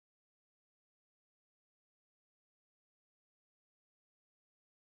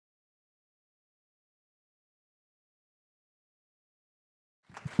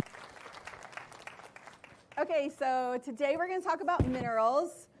Okay, so today we're going to talk about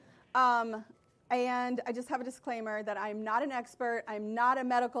minerals. And I just have a disclaimer that I'm not an expert, I'm not a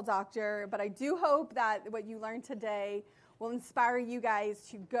medical doctor, but I do hope that what you learned today will inspire you guys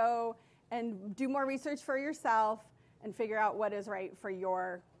to go and do more research for yourself and figure out what is right for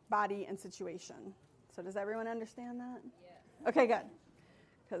your body and situation. So does everyone understand that? Yes. Okay, good.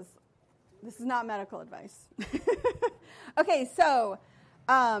 Because this is not medical advice. Okay, so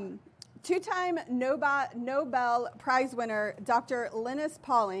two-time Nobel Prize winner Dr. Linus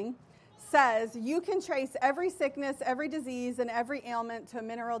Pauling says you can trace every sickness, every disease, and every ailment to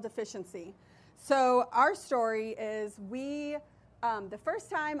mineral deficiency. So our story is the first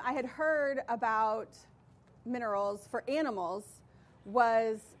time I had heard about minerals for animals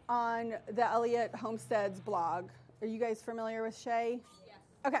was on the Elliott Homestead's blog. Are you guys familiar with Shay? Yes.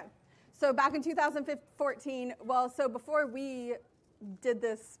 Okay. So back in 2014, so before we did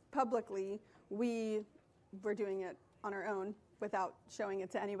this publicly, we were doing it on our own without showing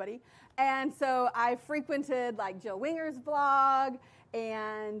it to anybody. And so I frequented like Jill Winger's blog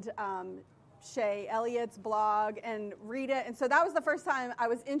and Shay Elliott's blog and read it. And so that was the first time I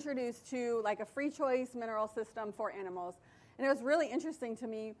was introduced to like a free choice mineral system for animals. And it was really interesting to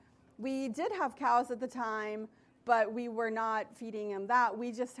me. We did have cows at the time, but we were not feeding them that.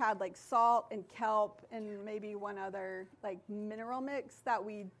 We just had like salt and kelp and maybe one other like mineral mix that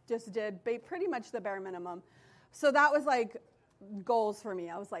we just did pretty much the bare minimum. So that was like goals for me.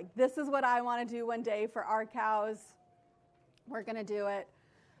 I was like, this is what I want to do one day for our cows. We're going to do it.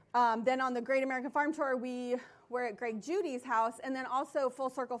 Then on the Great American Farm Tour, we were at Greg Judy's house and then also Full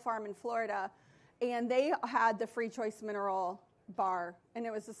Circle Farm in Florida. And they had the free choice mineral bar. And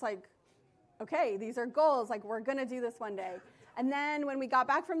it was just like, okay, these are goals. Like, we're going to do this one day. And then when we got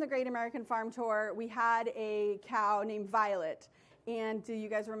back from the Great American Farm Tour, we had a cow named Violet. And do you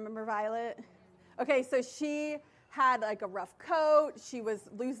guys remember Violet? Okay, so she had like a rough coat. She was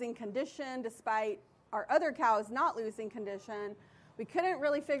losing condition despite our other cows not losing condition. We couldn't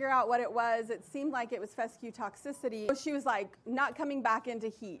really figure out what it was. It seemed like it was fescue toxicity. So she was like not coming back into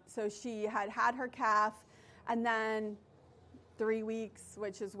heat. So she had her calf, and then 3 weeks,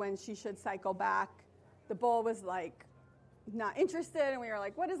 which is when she should cycle back, the bull was like not interested, and we were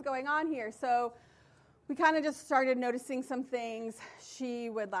like, what is going on here? So we kind of just started noticing some things. She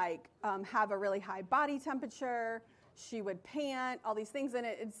would like have a really high body temperature. She would pant, all these things. And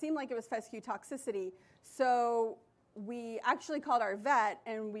it seemed like it was fescue toxicity. So we actually called our vet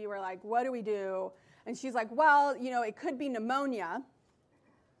and we were like, what do we do? And she's like, well, it could be pneumonia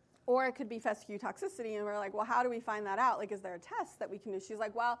or it could be fescue toxicity. And we're like, well, how do we find that out? Like, is there a test that we can do? She's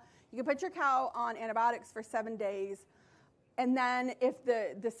like, well, you can put your cow on antibiotics for 7 days. And then if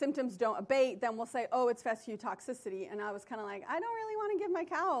the symptoms don't abate, then we'll say, oh, it's fescue toxicity. And I was kind of like, I don't really want to give my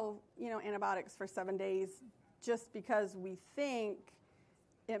cow, antibiotics for 7 days just because we think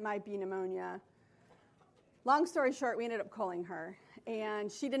it might be pneumonia. Long story short, we ended up culling her.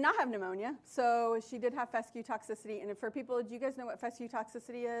 And she did not have pneumonia, so she did have fescue toxicity. And for people, do you guys know what fescue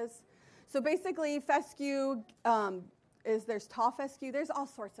toxicity is? So basically, fescue there's tall fescue. There's all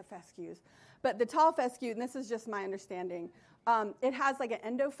sorts of fescues. But the tall fescue, and this is just my understanding, it has like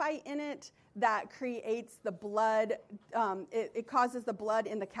an endophyte in it that creates the blood. It causes the blood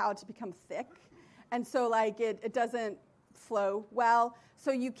in the cow to become thick. And so like it doesn't flow well.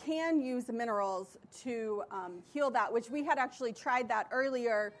 So you can use minerals to heal that, which we had actually tried that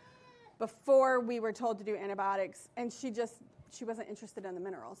earlier before we were told to do antibiotics. And she wasn't interested in the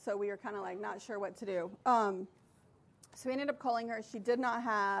minerals. So we were kind of like not sure what to do. So we ended up culling her. She did not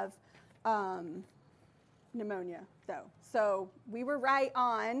have pneumonia, though. So we were right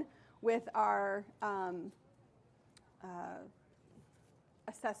on with our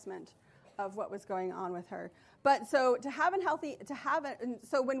assessment of what was going on with her. But so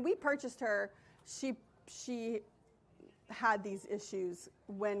so when we purchased her, she had these issues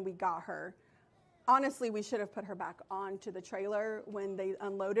when we got her. Honestly, we should have put her back onto the trailer when they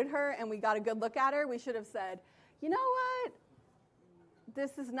unloaded her and we got a good look at her. We should have said, you know what?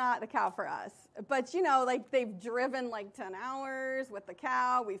 This is not the cow for us. But, like they've driven like 10 hours with the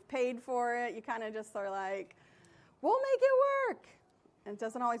cow. We've paid for it. You kind of just are like, we'll make it work. And it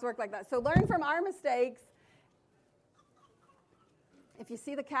doesn't always work like that. So learn from our mistakes. If you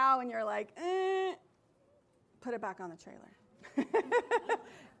see the cow and you're like, put it back on the trailer.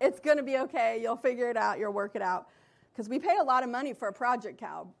 It's going to be okay. You'll figure it out. You'll work it out. Because we paid a lot of money for a project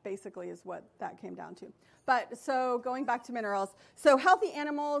cow, basically, is what that came down to. But so going back to minerals. So healthy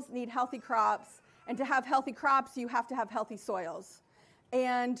animals need healthy crops. And to have healthy crops, you have to have healthy soils.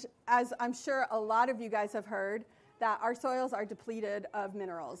 And as I'm sure a lot of you guys have heard, that our soils are depleted of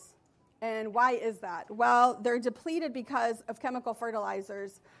minerals. And why is that? Well, they're depleted because of chemical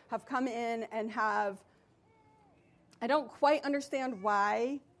fertilizers have come in and I don't quite understand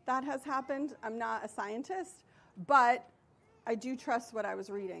why that has happened. I'm not a scientist, but I do trust what I was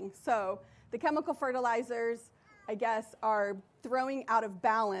reading. So the chemical fertilizers, I guess, are throwing out of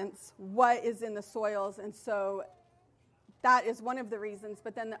balance what is in the soils. And so that is one of the reasons.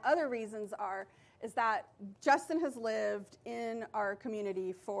 But then the other reasons is that Justin has lived in our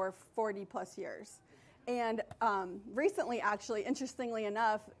community for 40 plus years. And recently, actually, interestingly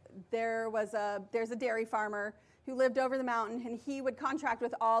enough, there's a dairy farmer who lived over the mountain, and he would contract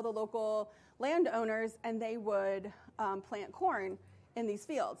with all the local landowners, and they would plant corn in these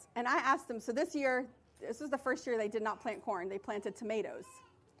fields. And I asked them, so this was the first year they did not plant corn. They planted tomatoes.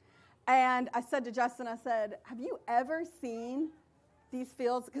 And I said to Justin, I said, have you ever seen these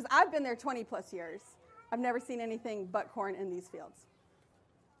fields? Because I've been there 20 plus years. I've never seen anything but corn in these fields.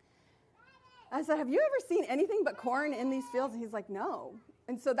 I said, have you ever seen anything but corn in these fields? And he's like, no.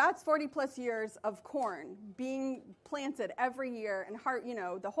 And so that's 40 plus years of corn being planted every year, and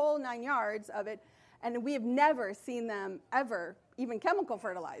the whole 9 yards of it. And we have never seen them ever even chemical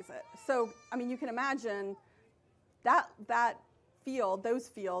fertilize it. So, I mean, you can imagine that those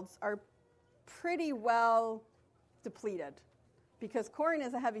fields are pretty well depleted, because corn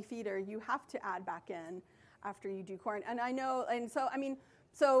is a heavy feeder. You have to add back in after you do corn. And I know, and so, I mean,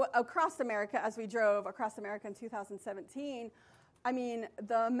 so across America, as we drove across America in 2017, I mean,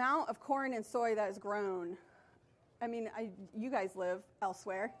 the amount of corn and soy that is grown, I mean, you guys live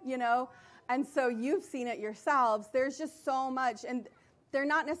elsewhere, and so you've seen it yourselves. There's just so much, and they're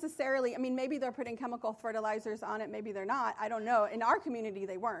not necessarily, I mean, maybe they're putting chemical fertilizers on it, maybe they're not, I don't know. In our community,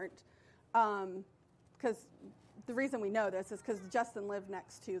 they weren't, because the reason we know this is because Justin lived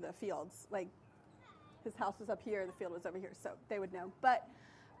next to the fields. Like, his house was up here, the field was over here, so they would know. But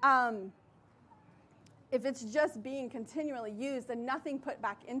if it's just being continually used and nothing put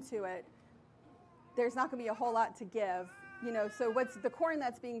back into it, there's not going to be a whole lot to give. So what's the corn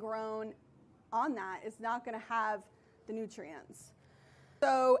that's being grown on that is not going to have the nutrients.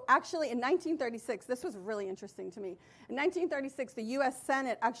 So actually in 1936, this was really interesting to me. In 1936, the U.S.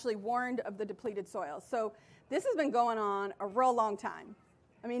 Senate actually warned of the depleted soils. So this has been going on a real long time.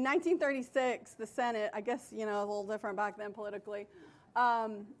 I mean, 1936, the Senate, I guess, a little different back then politically,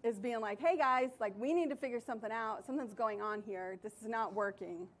 is being like, hey guys, like, we need to figure something out. Something's going on here. This is not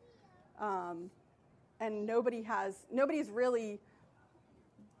working. And nobody's really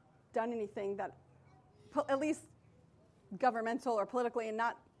done anything that, at least governmental or politically, and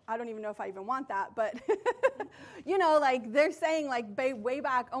I don't even know if I even want that, but, like, they're saying, like, way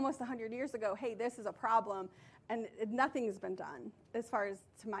back almost 100 years ago, hey, this is a problem, and nothing has been done, as far as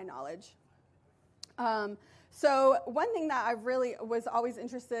to my knowledge. So one thing that I really was always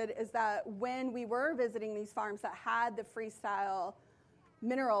interested is that when we were visiting these farms that had the freestyle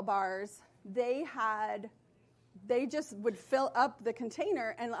mineral bars, they just would fill up the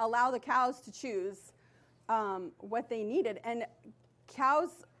container and allow the cows to choose what they needed. And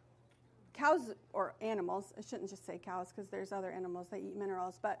cows or animals, I shouldn't just say cows because there's other animals that eat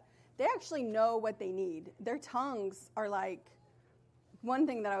minerals, but they actually know what they need. Their tongues are like, one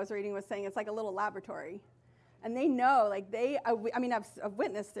thing that I was reading was saying it's like a little laboratory. And they know, like I've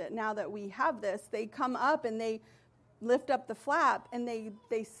witnessed it now that we have this. They come up and they lift up the flap and they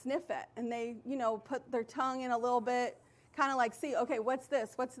sniff it and they, put their tongue in a little bit, kind of like, see, okay, what's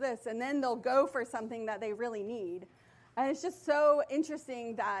this? And then they'll go for something that they really need. And it's just so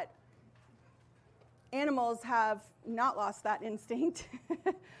interesting that animals have not lost that instinct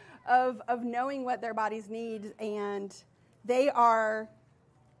of knowing what their bodies need, and they are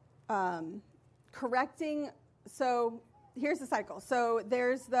correcting. So here's the cycle. So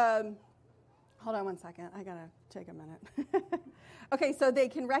there's hold on one second. I got to take a minute. Okay, so they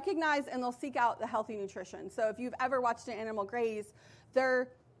can recognize and they'll seek out the healthy nutrition. So if you've ever watched an animal graze, they're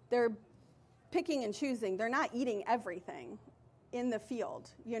picking and choosing. They're not eating everything in the field.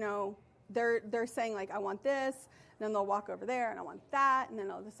 They're saying, like, I want this, and then they'll walk over there, and I want that, and then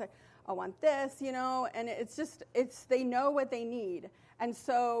they'll just say, I want this, and they know what they need. And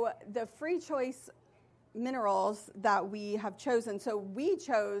so the free choice minerals that we have chosen, so we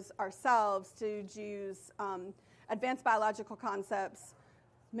chose ourselves to use Advanced Biological Concepts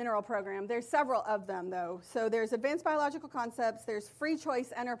mineral program. There's several of them, though. So there's Advanced Biological Concepts, there's Free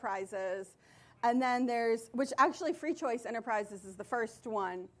Choice Enterprises, and then which actually Free Choice Enterprises is the first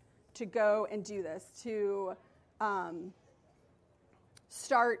one to go and do this, to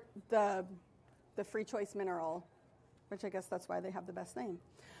start the free choice mineral, which I guess that's why they have the best name.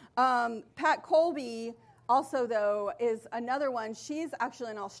 Pat Colby also, though, is another one. She's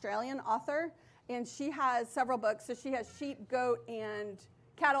actually an Australian author, and she has several books. So she has sheep, goat, and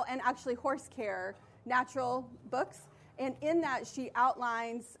cattle, and actually horse care, natural books. And in that, she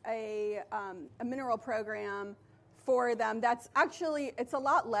outlines a mineral program for them. That's actually, it's a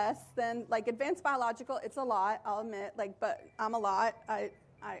lot less than, like, advanced biological. It's a lot, I'll admit, but I'm a lot. I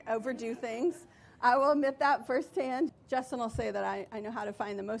overdo things. I will admit that firsthand. Justin will say that I know how to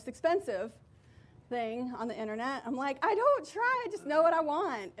find the most expensive thing on the internet. I'm like, I don't try. I just know what I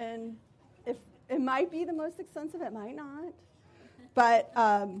want. And if it might be the most expensive, it might not. But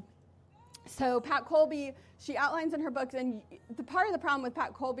so Pat Colby, she outlines in her books, and the part of the problem with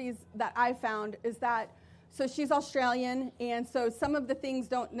Pat Colby's that I found is that, so she's Australian, and so some of the things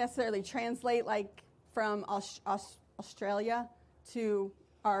don't necessarily translate like from Australia to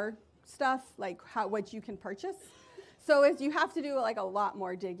our stuff, like what you can purchase. So you have to do like a lot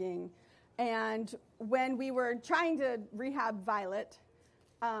more digging. And when we were trying to rehab Violet,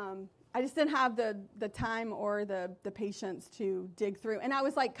 I just didn't have the time or the patience to dig through. And I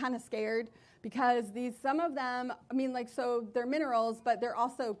was like kind of scared because some of them, I mean, like, so they're minerals, but they're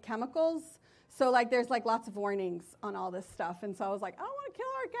also chemicals. So like there's like lots of warnings on all this stuff. And so I was like, I don't want to kill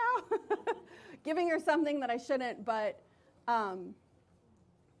our cow, giving her something that I shouldn't. But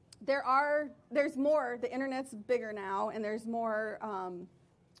there's more. The internet's bigger now, and there's more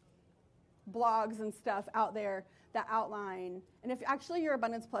blogs and stuff out there that outline. And if actually you're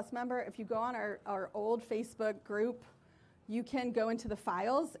Abundance Plus member, if you go on our old Facebook group, you can go into the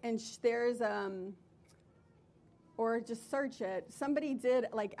files, and there's or just search it. Somebody did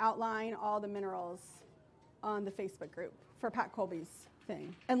like outline all the minerals on the Facebook group for Pat Colby's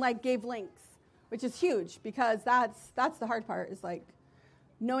thing, and like gave links, which is huge because that's the hard part, is like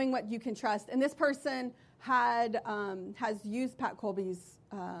knowing what you can trust. And this person has used Pat Colby's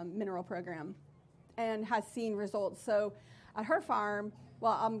mineral program and has seen results. So at her farm,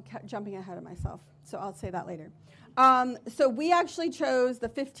 well, I'm jumping ahead of myself, so I'll say that later. So we actually chose the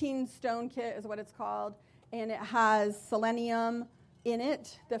 15 stone kit is what it's called, and it has selenium in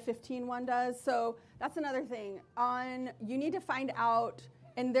it. The 15 one does. So that's another thing. You need to find out,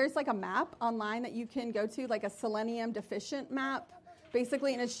 and there's like a map online that you can go to, like a selenium deficient map,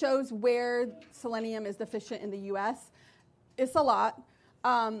 basically, and it shows where selenium is deficient in the U.S. It's a lot.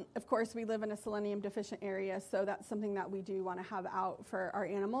 Of course, we live in a selenium deficient area, so that's something that we do want to have out for our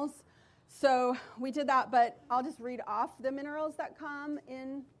animals. So we did that, but I'll just read off the minerals that come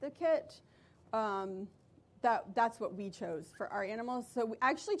in the kit. That's what we chose for our animals. So we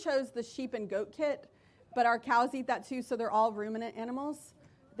actually chose the sheep and goat kit, but our cows eat that too, so they're all ruminant animals.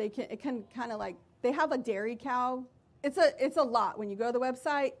 It can kind of like, they have a dairy cow. It's a lot. When you go to the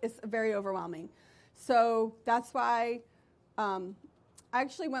website, it's very overwhelming. So that's why I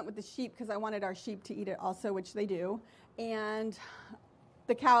actually went with the sheep because I wanted our sheep to eat it also, which they do. And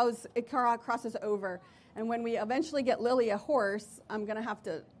the cows, it crosses over. And when we eventually get Lily a horse, I'm going to have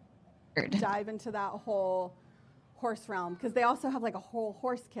to dive into that whole horse realm, because they also have like a whole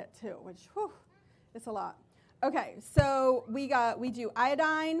horse kit too, which, whew, it's a lot. Okay, so we do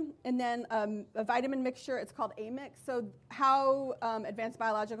iodine and then a vitamin mixture. It's called A-Mix. So how Advanced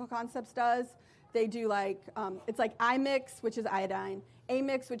Biological Concepts does, they do like, it's like I-Mix, which is iodine,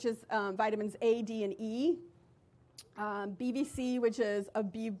 A-Mix, which is vitamins A, D, and E, BVC, which is a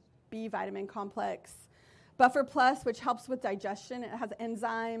B vitamin complex, Buffer Plus, which helps with digestion. It has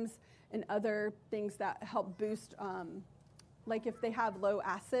enzymes and other things that help boost, like if they have low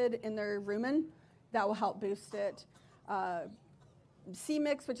acid in their rumen, that will help boost it.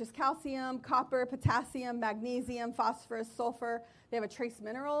 C-Mix, which is calcium, copper, potassium, magnesium, phosphorus, sulfur. They have a trace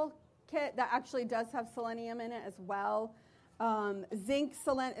mineral kit that actually does have selenium in it as well. Zinc,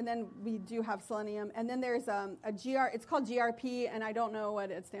 selenium, and then we do have selenium. And then there's it's called GRP, and I don't know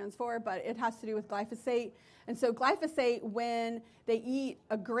what it stands for, but it has to do with glyphosate. And so glyphosate, when they eat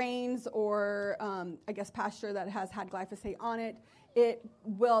grains or, I guess, pasture that has had glyphosate on it, the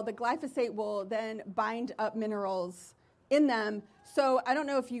glyphosate will then bind up minerals in them. So I don't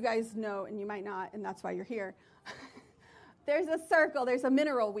know if you guys know, and you might not, and that's why you're here. There's a circle, there's a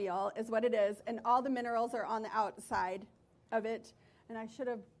mineral wheel is what it is, and all the minerals are on the outside of it. And I should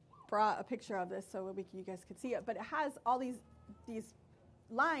have brought a picture of this so you guys could see it, but it has all these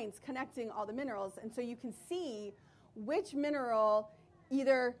lines connecting all the minerals, and so you can see which mineral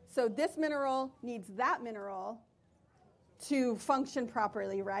so this mineral needs that mineral to function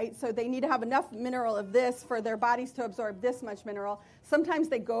properly, right? So they need to have enough mineral of this for their bodies to absorb this much mineral. Sometimes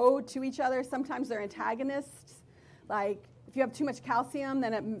they go to each other, sometimes they're antagonists. Like if you have too much calcium,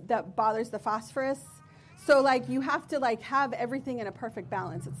 then that bothers the phosphorus. So like you have to like have everything in a perfect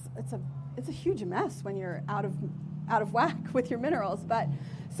balance. It's a it's a huge mess when you're out of whack with your minerals. But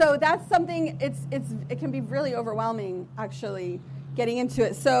so that's something, it can be really overwhelming, actually, getting into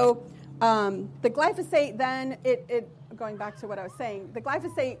it. So the glyphosate then, going back to what I was saying, the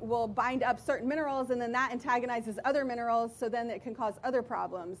glyphosate will bind up certain minerals, and then that antagonizes other minerals, so then it can cause other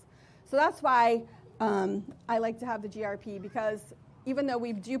problems. So that's why I like to have the GRP, because even though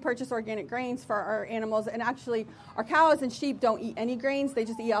we do purchase organic grains for our animals, and actually our cows and sheep don't eat any grains, they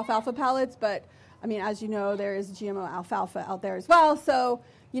just eat alfalfa pellets, but I mean, as you know, there is GMO alfalfa out there as well. So,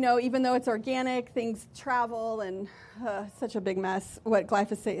 even though it's organic, things travel, and such a big mess what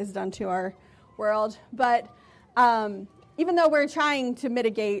glyphosate has done to our world. But even though we're trying to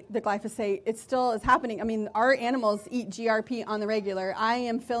mitigate the glyphosate, it still is happening. I mean, our animals eat GRP on the regular. I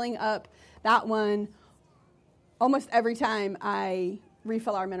am filling up that one almost every time I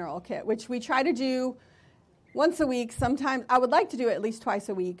refill our mineral kit, which we try to do once a week. Sometimes I would like to do it at least twice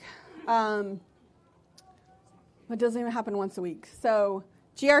a week. It doesn't even happen once a week. So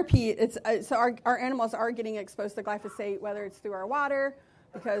GRP, so our animals are getting exposed to glyphosate, whether it's through our water,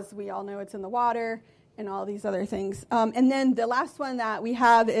 because we all know it's in the water, and all these other things. And then the last one that we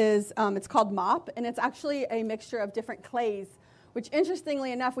have is, it's called MOP, and it's actually a mixture of different clays, which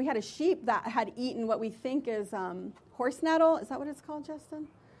interestingly enough, we had a sheep that had eaten what we think is horse nettle. Is that what it's called, Justin?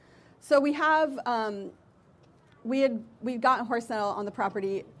 So we have, we'd gotten horse nettle on the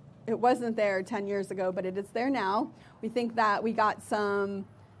property. It wasn't there 10 years ago, but it is there now. We think that we got some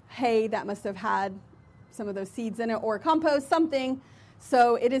hay that must have had some of those seeds in it, or compost, something.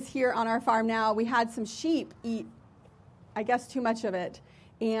 So it is here on our farm now. We had some sheep eat, I guess, too much of it.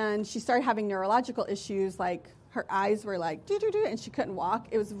 And she started having neurological issues, like her eyes were like, doo-doo-doo, and she couldn't walk.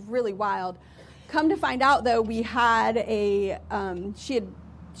 It was really wild. Come to find out, though, we had she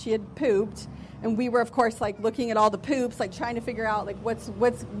had pooped. And we were, of course, like looking at all the poops, like trying to figure out like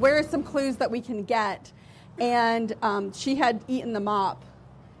where are some clues that we can get. And she had eaten the MOP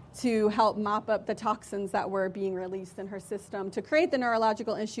to help mop up the toxins that were being released in her system to create the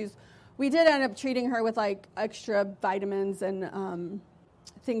neurological issues. We did end up treating her with like extra vitamins and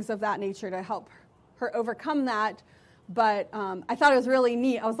things of that nature to help her overcome that. But I thought it was really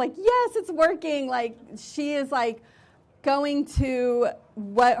neat. I was like, yes, it's working. Like, she is like going to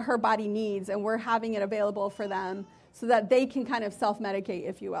what her body needs, and we're having it available for them so that they can kind of self-medicate,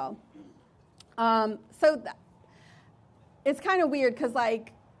 if you will. It's kind of weird because,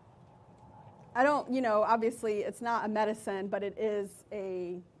 like, I don't, obviously it's not a medicine, but it is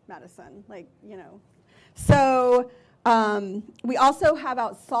a medicine, So we also have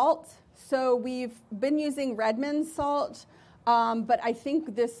out salt. So we've been using Redmond's salt, but I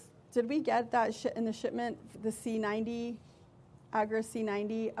think did we get that in the shipment, the C90, Agro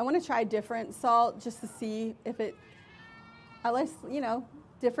C90? I want to try a different salt just to see if it, unless,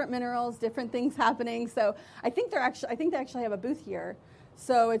 different minerals, different things happening. So I think they actually have a booth here.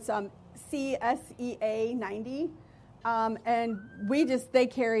 So it's CSEA 90, and they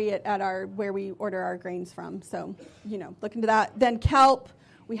carry it at where we order our grains from. So, look into that. Then kelp,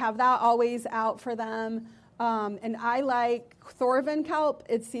 we have that always out for them. And I like Thorvin kelp.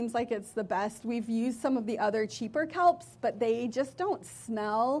 It seems like it's the best. We've used some of the other cheaper kelps, but they just don't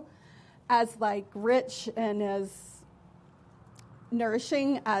smell as like rich and as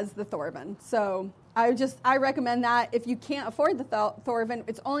nourishing as the Thorvin. So I recommend that. If you can't afford the Thorvin,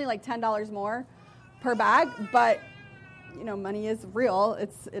 it's only like $10 more per bag, but money is real.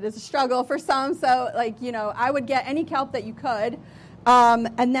 It is a struggle for some. So I would get any kelp that you could.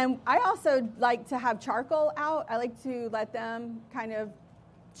 And then I also like to have charcoal out. I like to let them kind of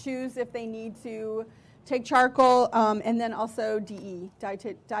choose if they need to take charcoal, and then also DE,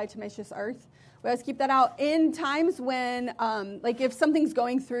 diatomaceous earth. We always keep that out in times when, if something's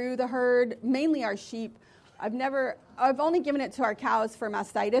going through the herd, mainly our sheep. I've only given it to our cows for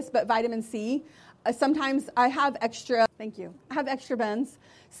mastitis, but vitamin C. Sometimes I have extra. Thank you. I have extra bends,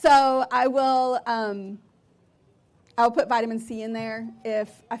 so I will. I'll put vitamin C in there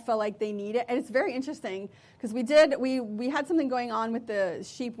if I feel like they need it. And it's very interesting because we had something going on with the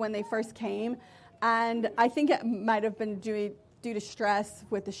sheep when they first came, and I think it might have been due to stress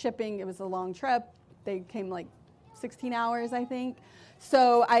with the shipping. It was a long trip. They came like 16 hours, I think.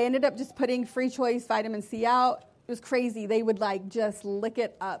 So I ended up just putting free choice vitamin C out. It was crazy. They would like just lick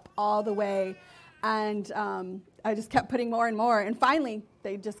it up all the way. And I just kept putting more and more. And finally,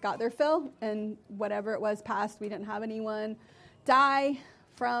 they just got their fill. And whatever it was passed, we didn't have anyone die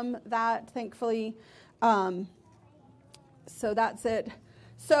from that, thankfully. So that's it.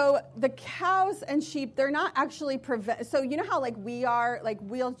 So the cows and sheep, they're not actually so you know how like we are, like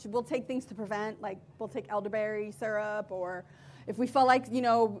we'll take things to prevent, like we'll take elderberry syrup or, if we feel like,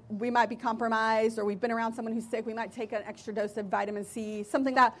 we might be compromised or we've been around someone who's sick, we might take an extra dose of vitamin C,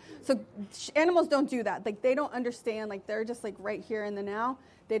 something like that. So animals don't do that. Like, they don't understand. Like, they're just, like, right here in the now.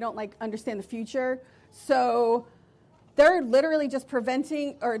 They don't, like, understand the future. So they're literally just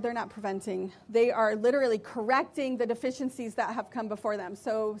preventing, or they're not preventing. They are literally correcting the deficiencies that have come before them.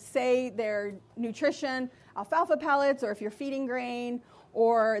 So say their nutrition, alfalfa pellets, or if you're feeding grain,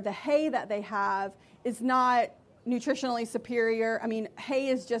 or the hay that they have is not nutritionally superior. I mean, hay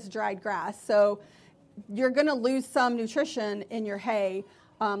is just dried grass. So you're going to lose some nutrition in your hay.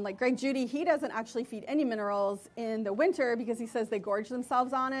 Like Greg Judy, he doesn't actually feed any minerals in the winter because he says they gorge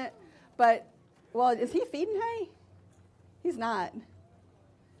themselves on it. But, well, is he feeding hay? He's not.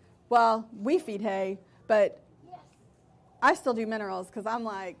 Well, we feed hay, but I still do minerals because I'm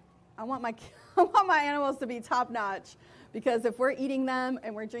like, I want my animals to be top notch, because if we're eating them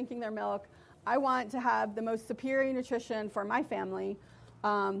and we're drinking their milk, I want to have the most superior nutrition for my family.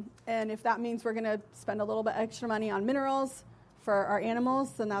 And if that means we're going to spend a little bit extra money on minerals for our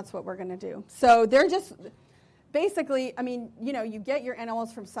animals, then that's what we're going to do. So they're just basically, I mean, you get your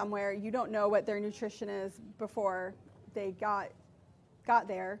animals from somewhere. You don't know what their nutrition is before they got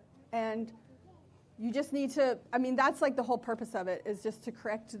there. And you just need to, I mean, that's like the whole purpose of it, is just to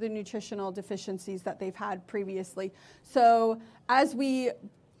correct the nutritional deficiencies that they've had previously. So we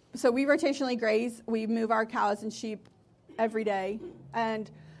rotationally graze. We move our cows and sheep every day. And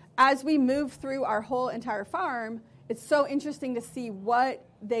as we move through our whole entire farm, it's so interesting to see what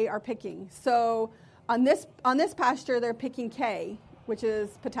they are picking. So on this pasture, they're picking K, which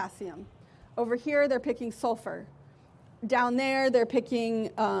is potassium. Over here, they're picking sulfur. Down there, they're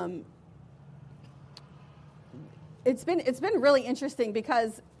picking. It's been really interesting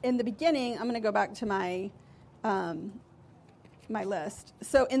because in the beginning, I'm going to go back to my list.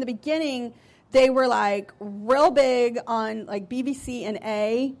 So in the beginning, they were like real big on like BVC and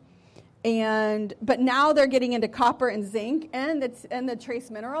A, but now they're getting into copper and zinc and the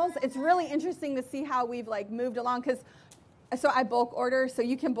trace minerals. It's really interesting to see how we've like moved along, because so I bulk order. So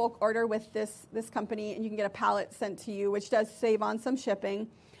you can bulk order with this company and you can get a pallet sent to you, which does save on some shipping.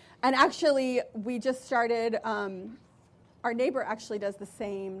 And actually, we just started, our neighbor actually does the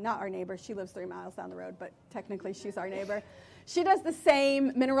same, not our neighbor, she lives 3 miles down the road, but technically she's our neighbor. She does the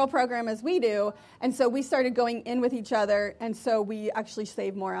same mineral program as we do, and so we started going in with each other, and so we actually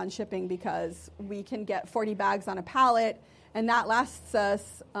save more on shipping because we can get 40 bags on a pallet, and that lasts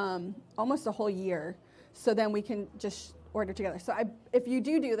us almost a whole year. So then we can just order together. So if you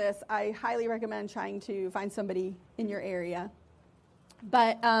do this, I highly recommend trying to find somebody in your area.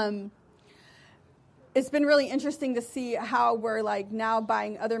 But it's been really interesting to see how we're like now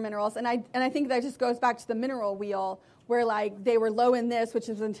buying other minerals, and I think that just goes back to the mineral wheel, where like they were low in this, which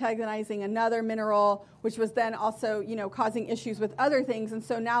is antagonizing another mineral, which was then also causing issues with other things, and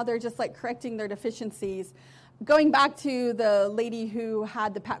so now they're just like correcting their deficiencies. Going back to the lady who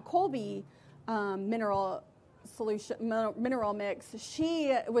had the Pat Colby mineral mix,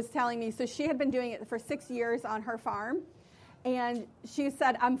 she was telling me, so she had been doing it for 6 years on her farm. And she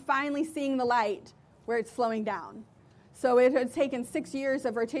said, I'm finally seeing the light where it's slowing down. So it had taken 6 years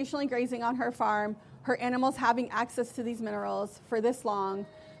of rotationally grazing on her farm, her animals having access to these minerals for this long,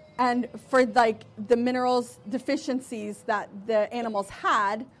 and for like the minerals deficiencies that the animals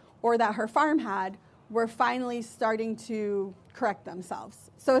had or that her farm had were finally starting to correct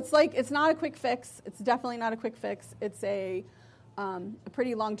themselves. So it's like, it's not a quick fix. It's definitely not a quick fix. It's a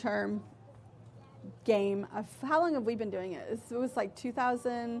pretty long-term game. How long have we been doing it? It was like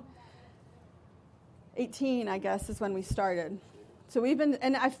 2018, I guess, is when we started. So we've been,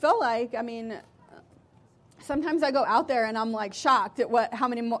 and I feel like, I mean, sometimes I go out there and I'm like shocked at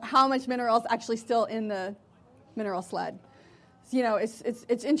how much minerals actually still in the mineral sled.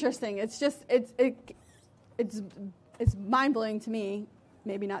 It's interesting. It's just it's mind-blowing to me,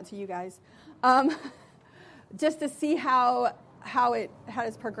 maybe not to you guys, just to see how it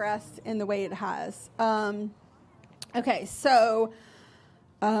has progressed in the way it has. Okay, so,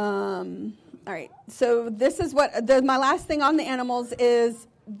 all right. So this is what my last thing on the animals is.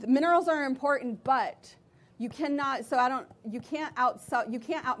 The minerals are important, but you cannot. You can't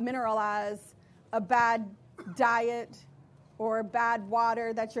out-mineralize a bad diet or bad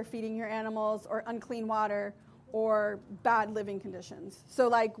water that you're feeding your animals, or unclean water, or bad living conditions. So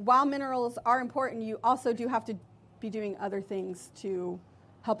like, while minerals are important, you also do have to be doing other things to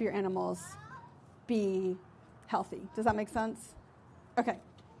help your animals be healthy. Does that make sense? Okay,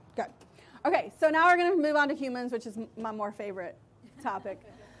 good. Okay, so now we're going to move on to humans, which is my more favorite topic.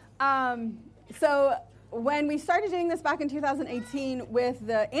 So when we started doing this back in 2018 with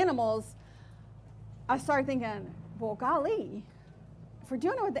the animals, I started thinking, well, golly, we're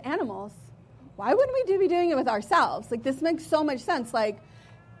doing it with the animals, why wouldn't we be doing it with ourselves? Like, this makes so much sense. Like,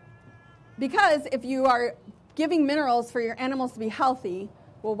 because if you are giving minerals for your animals to be healthy,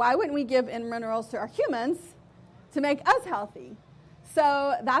 well, why wouldn't we give in minerals to our humans to make us healthy?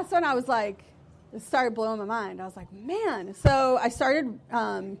 So that's when I was like, it started blowing my mind. I was like, man. So I started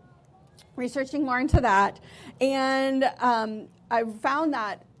researching more into that. And I found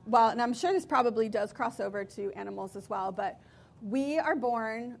that, well, and I'm sure this probably does cross over to animals as well, but we are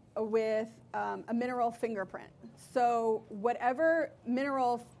born with a mineral fingerprint. So whatever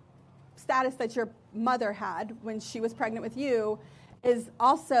mineral status that your mother had when she was pregnant with you is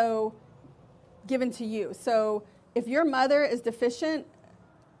also given to you. So if your mother is deficient,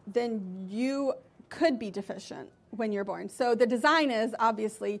 then you could be deficient when you're born. So the design is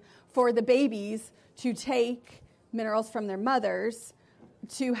obviously for the babies to take minerals from their mothers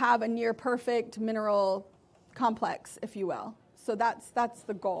to have a near perfect mineral complex, if you will. So that's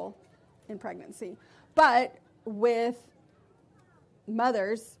the goal in pregnancy. But with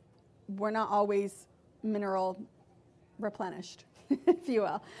mothers, we're not always mineral replenished, if you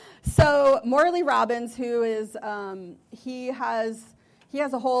will. So Morley Robbins, who is, he has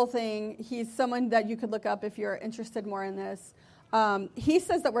a whole thing. He's someone that you could look up if you're interested more in this. He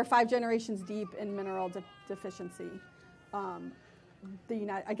says that we're 5 generations deep in mineral deficiency. The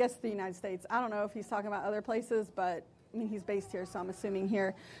United States. I don't know if he's talking about other places, but I mean, he's based here, so I'm assuming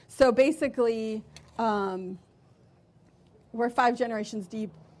here. So basically, we're 5 generations deep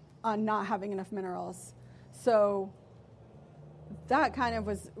on not having enough minerals. So that kind of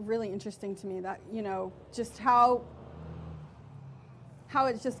was really interesting to me, that, you know, just how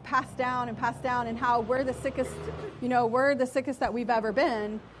it's just passed down, and how we're the sickest that we've ever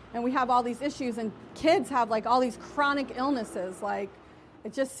been, and we have all these issues, and kids have like all these chronic illnesses. Like,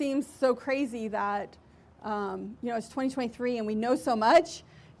 it just seems so crazy that, it's 2023 and we know so much,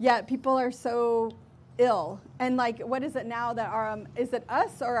 yet people are so ill. And like, what is it now that is it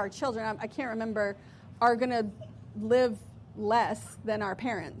us or our children, I can't remember, are going to live less than our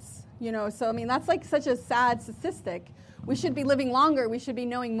parents? You know, so I mean, that's like such a sad statistic. We should be living longer. We should be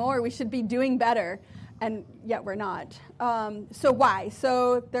knowing more. We should be doing better. And yet we're not. So why?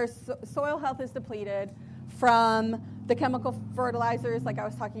 So there's soil health is depleted from the chemical fertilizers, like I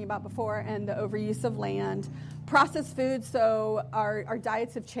was talking about before, and the overuse of land. Processed foods, so our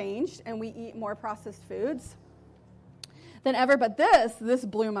diets have changed, and we eat more processed foods than ever. But this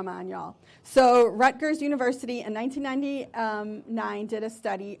blew my mind, y'all. So Rutgers University in 1999 did a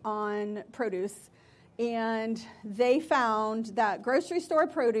study on produce, and they found that grocery store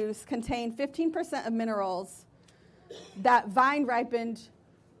produce contained 15% of minerals that vine-ripened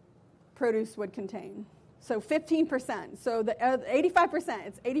produce would contain. So 15%. So the 85%,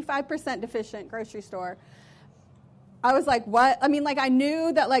 it's 85% deficient grocery store. I was like, what? I mean, like, I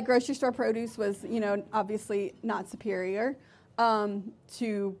knew that, like, grocery store produce was, obviously not superior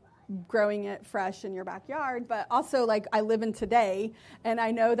to growing it fresh in your backyard. But also, like, I live in today, and I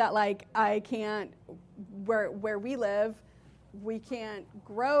know that, like, I can't, where we live, we can't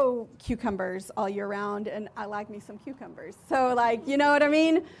grow cucumbers all year round, and I like me some cucumbers. So, like, you know what I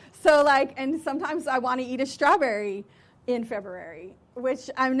mean? So, like, and sometimes I want to eat a strawberry in February, which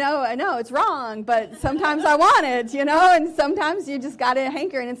I know it's wrong, but sometimes I want it, and sometimes you just got to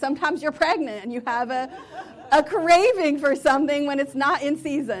hankering, and sometimes you're pregnant and you have a craving for something when it's not in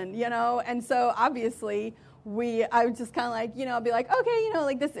season, and so obviously I was just kind of like, I'll be like, okay,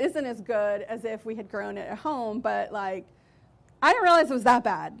 like, this isn't as good as if we had grown it at home, but, like, I didn't realize it was that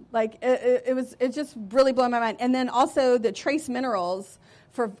bad. Like, it just really blew my mind. And then also the trace minerals,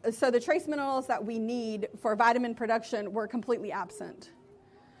 so the trace minerals that we need for vitamin production were completely absent.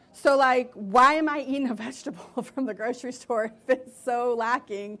 So, like, why am I eating a vegetable from the grocery store if it's so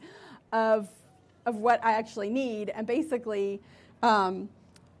lacking of what I actually need? And basically,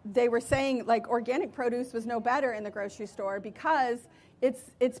 they were saying, like, organic produce was no better in the grocery store because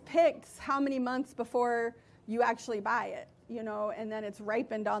it's picked how many months before you actually buy it. And then it's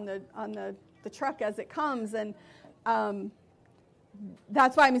ripened on the truck as it comes, and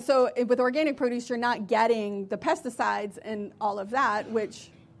that's why. I mean, so with organic produce, you're not getting the pesticides and all of that,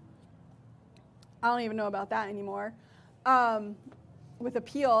 which I don't even know about that anymore. With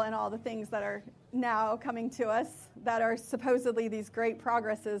appeal and all the things that are now coming to us that are supposedly these great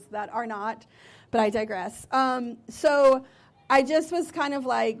progresses that are not, but I digress. So I just was kind of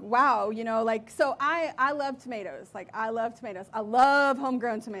like, wow, so I love tomatoes. Like, I love tomatoes. I love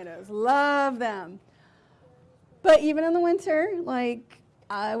homegrown tomatoes. Love them. But even in the winter, like,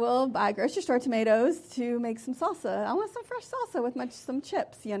 I will buy grocery store tomatoes to make some salsa. I want some fresh salsa with some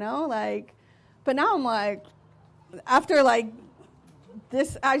chips, like. But now I'm like, after, like,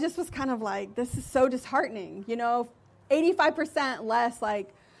 I just was kind of like, this is so disheartening, 85% less,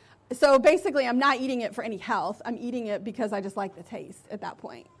 like, so basically I'm not eating it for any health. I'm eating it because I just like the taste at that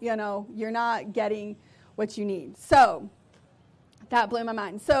point. You're not getting what you need. So that blew my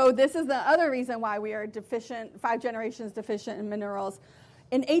mind. So this is the other reason why we are deficient, 5 generations deficient in minerals.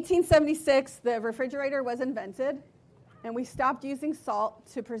 In 1876, the refrigerator was invented, and we stopped using salt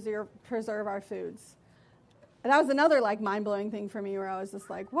to preserve our foods. And that was another, like, mind-blowing thing for me, where I was just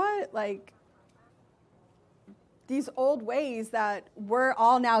like, what? Like, these old ways that we're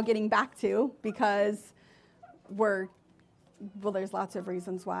all now getting back to because there's lots of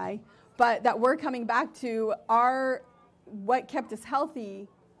reasons why, but that we're coming back to are what kept us healthy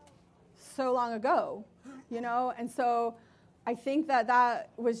so long ago, And so I think that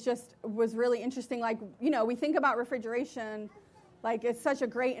was really interesting. Like, we think about refrigeration like it's such a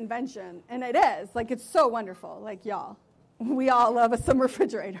great invention, and it is. Like, it's so wonderful. Like, y'all, we all love some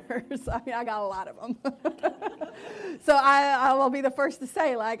refrigerators. I mean, I got a lot of them. So I will be the first to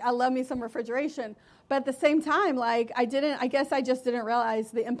say, like, I love me some refrigeration. But at the same time, like, I guess I just didn't realize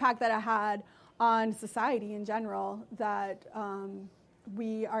the impact that it had on society in general, that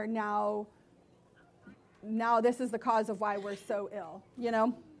we are now this is the cause of why we're so ill,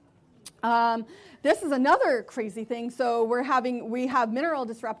 This is another crazy thing. So we have mineral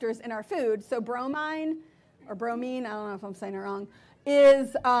disruptors in our food. So bromine, or bromine, I don't know if I'm saying it wrong,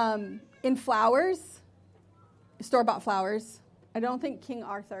 is in flours, store-bought flours. I don't think King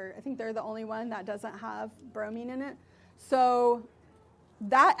Arthur, I think they're the only one that doesn't have bromine in it. So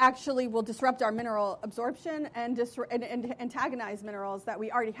that actually will disrupt our mineral absorption and antagonize minerals that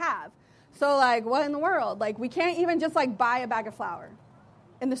we already have. So, like, what in the world? Like, we can't even just, like, buy a bag of flour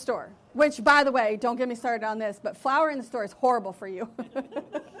in the store, which, by the way, don't get me started on this, but flour in the store is horrible for you.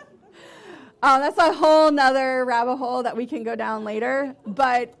 That's a whole nother rabbit hole that we can go down later.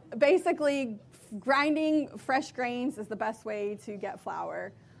 But basically, grinding fresh grains is the best way to get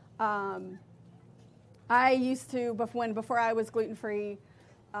flour. I used to, before I was gluten-free,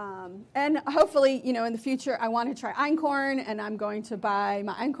 and hopefully, in the future, I want to try einkorn, and I'm going to buy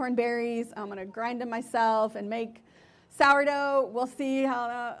my einkorn berries. I'm going to grind them myself and make sourdough. We'll see how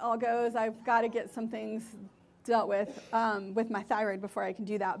that all goes. I've got to get some things dealt with my thyroid before I can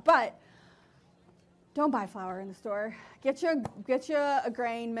do that. But don't buy flour in the store. Get you a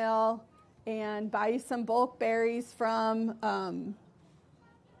grain mill and buy you some bulk berries from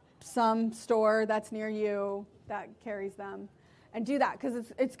some store that's near you that carries them. And do that,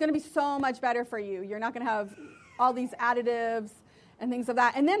 because it's going to be so much better for you. You're not going to have all these additives and things of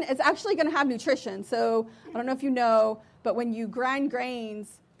that. And then it's actually going to have nutrition. So I don't know if you know, but when you grind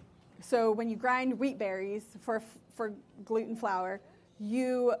grains, so when you grind wheat berries for gluten flour,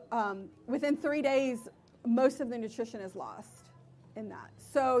 you within 3 days, most of the nutrition is lost in that.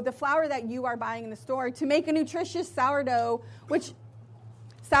 So the flour that you are buying in the store to make a nutritious sourdough, which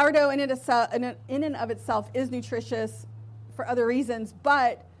sourdough in and of itself is nutritious for other reasons,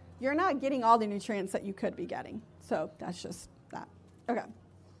 but you're not getting all the nutrients that you could be getting. So that's just that. Okay.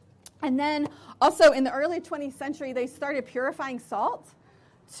 And then also in the early 20th century, they started purifying salt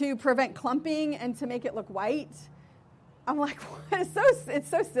to prevent clumping and to make it look white. I'm like, what? It's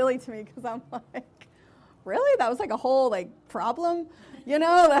so silly to me, because I'm like, really? That was like a whole like problem?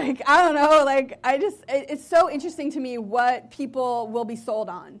 Like, I don't know. Like, it's so interesting to me what people will be sold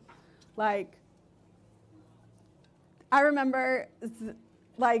on. Like, I remember,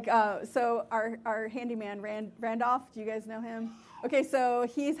 like, so our handyman, Randolph, do you guys know him? Okay, so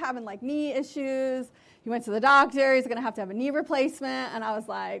he's having, like, knee issues. He went to the doctor. He's going to have a knee replacement. And I was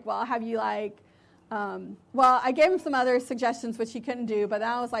like, well, have you, like, I gave him some other suggestions, which he couldn't do. But then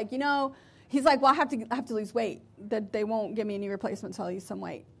I was like, he's like, well, I have to lose weight. That they won't give me a knee replacement until I lose some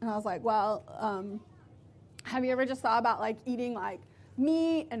weight. And I was like, well, have you ever just thought about, like, eating, like,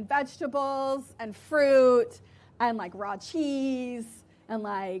 meat and vegetables and fruit and, like, raw cheese and,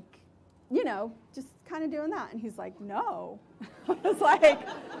 like, just kind of doing that? And he's like, no. I was like,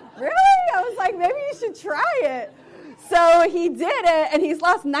 really? I was like, maybe you should try it. So he did it, and he's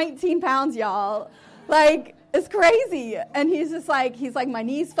lost 19 pounds, y'all. Like, it's crazy. And he's like, my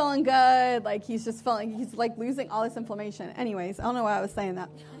knee's feeling good. Like, he's like losing all this inflammation. Anyways, I don't know why I was saying that.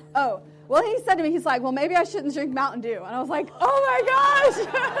 Oh, well, he said to me, he's like, well, maybe I shouldn't drink Mountain Dew. And I was like, oh my gosh.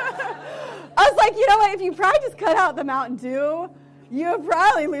 I was like, you know what? If you probably just cut out the Mountain Dew, you would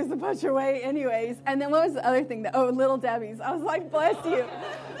probably lose a bunch of weight anyways. And then what was the other thing? Little Debbie's. I was like, bless you.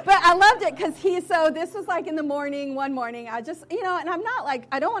 But I loved it because this was like in the morning, one morning, I just, and I'm not like,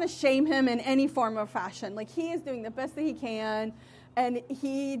 I don't want to shame him in any form or fashion. Like, he is doing the best that he can. And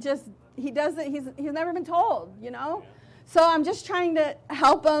he's never been told, So I'm just trying to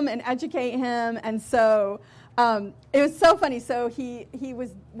help him and educate him. And so it was so funny. So he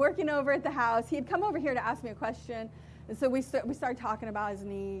was working over at the house. He had come over here to ask me a question. And so we started talking about his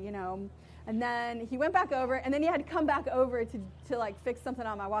knee, And then he went back over, and then he had to come back over to like fix something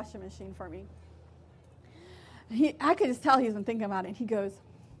on my washing machine for me. I could just tell he's been thinking about it. He goes,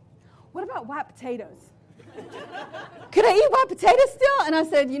 "What about white potatoes? Could I eat white potatoes still?" And I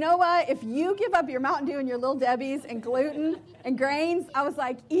said, "You know what? If you give up your Mountain Dew and your Little Debbie's and gluten and grains," I was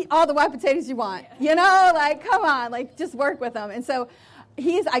like, "eat all the white potatoes you want. Like, come on, like, just work with them." And so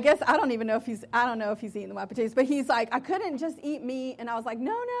I don't know if he's eating the white potatoes, but he's like, "I couldn't just eat meat." And I was like,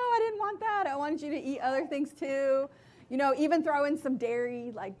 no, I didn't want that. I wanted you to eat other things too. Even throw in some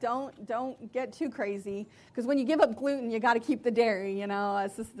dairy. Like, don't get too crazy. Because when you give up gluten, you got to keep the dairy,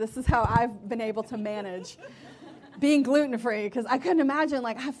 This is how I've been able to manage being gluten-free. Because I couldn't imagine,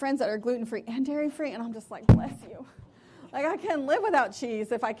 like, I have friends that are gluten-free and dairy-free, and I'm just like, bless you. Like, I can't live without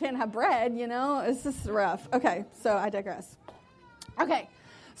cheese if I can't have bread, It's just rough. Okay, so I digress. Okay,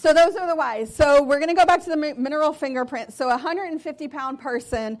 so those are the whys. So we're going to go back to the mineral fingerprint. So a 150-pound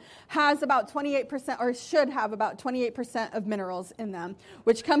person has about 28%, or should have about 28% of minerals in them,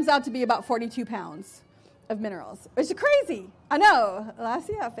 which comes out to be about 42 pounds of minerals, which is crazy. I know. I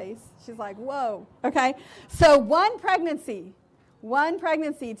see that face. She's like, whoa. Okay, so one pregnancy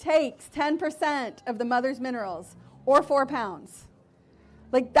takes 10% of the mother's minerals, or 4 pounds.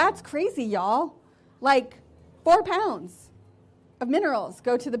 Like, that's crazy, y'all. Like, 4 pounds of minerals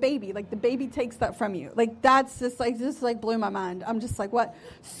go to the baby. Like, the baby takes that from you. Like, that's just blew my mind. I'm just like, what?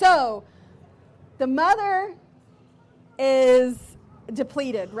 So the mother is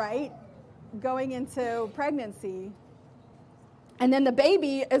depleted, right? Going into pregnancy. And then the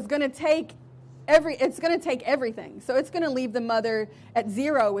baby is going to take everything. So it's going to leave the mother at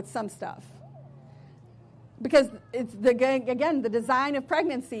zero with some stuff. Because it's the design of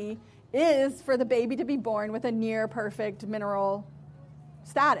pregnancy is for the baby to be born with a near perfect mineral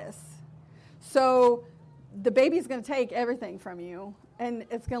status. So the baby's going to take everything from you, and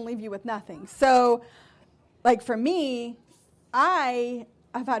it's going to leave you with nothing. So, like, for me, I've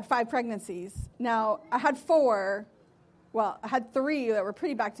had 5 pregnancies. Now, I had 4. Well, I had 3 that were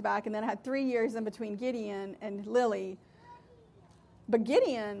pretty back-to-back, and then I had 3 years in between Gideon and Lily. But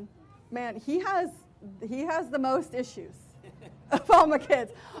Gideon, man, he has the most issues of all my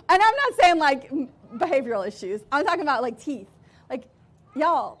kids. And I'm not saying, like, behavioral issues. I'm talking about, like, teeth. Like,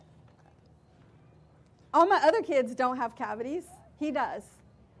 y'all, all my other kids don't have cavities. He does.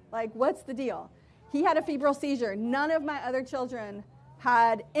 Like, what's the deal? He had a febrile seizure. None of my other children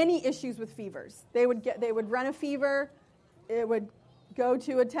had any issues with fevers. They would run a fever. It would go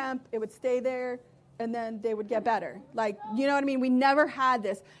to a temp. It would stay there. And then they would get better. Like, you know what I mean? We never had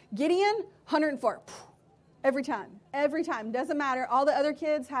this. Gideon, 104. Every time. Doesn't matter. All the other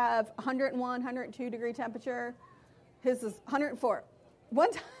kids have 101, 102 degree temperature. His is 104.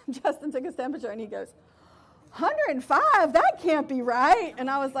 One time, Justin took his temperature, and he goes, 105? That can't be right. And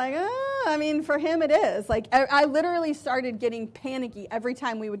I was like, for him it is. Like, I literally started getting panicky every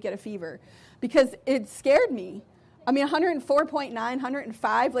time we would get a fever because it scared me. 104.9,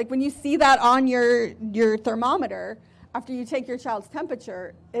 105, like, when you see that on your thermometer after you take your child's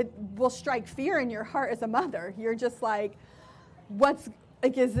temperature, it will strike fear in your heart as a mother. You're just like,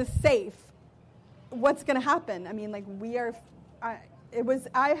 is this safe? What's going to happen?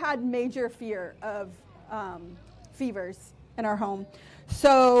 I had major fear of fevers in our home.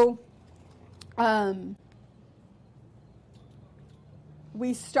 So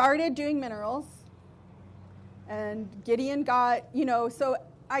we started doing minerals, and Gideon got, so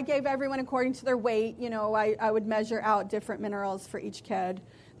I gave everyone according to their weight. I would measure out different minerals for each kid.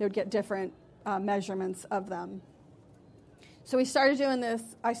 They would get different measurements of them. So we started doing this.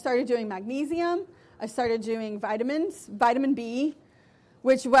 I started doing magnesium. I started doing vitamins, vitamin B,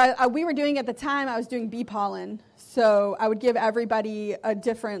 which we were doing at the time. I was doing bee pollen. So I would give everybody a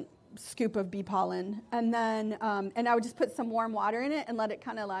different scoop of bee pollen. And then and I would just put some warm water in it and let it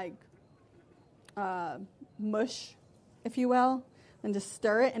kind of like mush, if you will, and just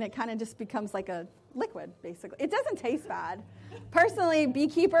stir it, and it kind of just becomes like a liquid, basically. It doesn't taste bad. Personally,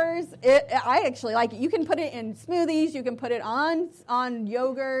 beekeepers, I actually like it. You can put it in smoothies. You can put it on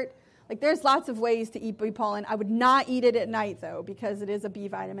yogurt. Like, there's lots of ways to eat bee pollen. I would not eat it at night, though, because it is a B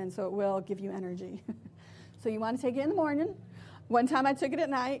vitamin, so it will give you energy. So you want to take it in the morning. One time I took it at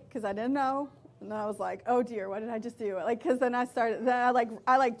night because I didn't know. And then I was like, oh, dear, what did I just do? Like, because then I took it,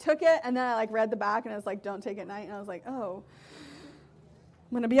 and then I, read the back, and I was like, don't take it at night. And I was like, oh.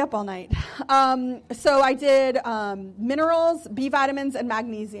 I'm going to be up all night. So I did minerals, B vitamins, and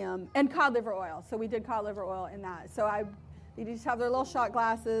magnesium, and cod liver oil. So we did cod liver oil in that. So they just have their little shot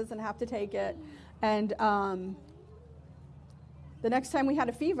glasses and have to take it. And the next time we had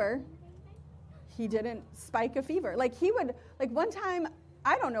a fever, he didn't spike a fever. Like one time,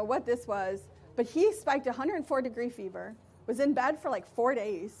 I don't know what this was, but he spiked 104-degree fever, was in bed for like 4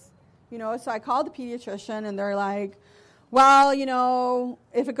 days. So I called the pediatrician, and they're like, well,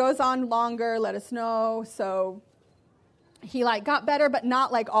 if it goes on longer, let us know. So he got better, but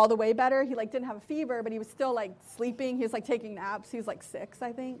not all the way better. He didn't have a fever, but he was still sleeping. He was taking naps. He was 6,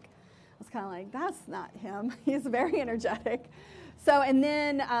 I think. I was kind of that's not him. He's very energetic. So, and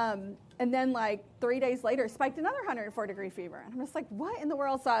then 3 days later, spiked another 104-degree fever. And I'm just what in the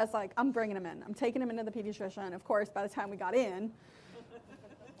world? So I was I'm bringing him in. I'm taking him into the pediatrician. Of course, by the time we got in,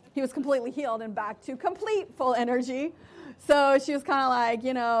 he was completely healed and back to complete full energy. So she was kind of I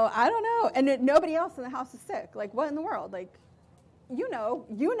don't know. And nobody else in the house is sick. What in the world?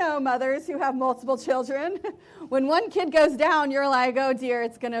 Mothers who have multiple children. When one kid goes down, you're oh dear,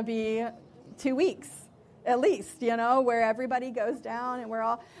 it's going to be 2 weeks at least, where everybody goes down and we're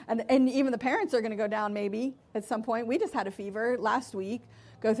all, and even the parents are going to go down maybe at some point. We just had a fever last week,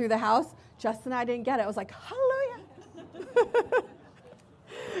 go through the house. Justin and I didn't get it. I was hallelujah.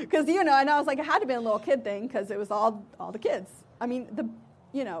 Because, and I was it had to be a little kid thing because it was all the kids. I mean, and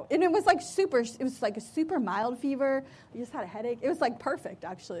it was a super mild fever. I just had a headache. It was perfect,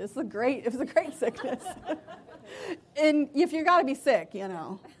 actually. It was a great sickness. And if you got to be sick,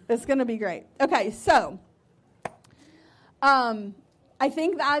 it's going to be great. Okay, so I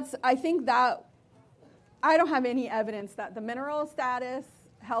think that I don't have any evidence that the mineral status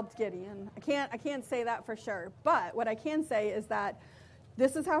helped Gideon. I can't say that for sure. But what I can say is that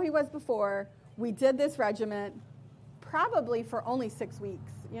this is how he was before. We did this regimen probably for only 6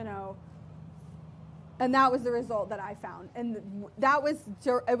 weeks, and that was the result that I found. And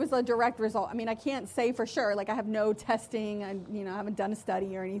it was a direct result. I mean, I can't say for sure. I have no testing. I haven't done a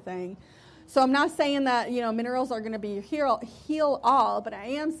study or anything. So I'm not saying that, minerals are going to be heal all, but I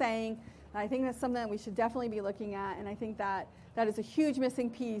am saying that I think that's something that we should definitely be looking at. And I think that is a huge missing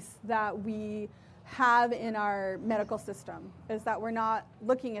piece that we have in our medical system, is that we're not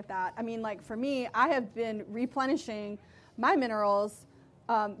looking at that. I mean, for me, I have been replenishing my minerals.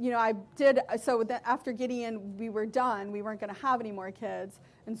 I did, so after Gideon, we were done. We weren't going to have any more kids.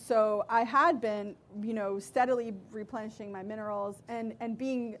 And so I had been, steadily replenishing my minerals and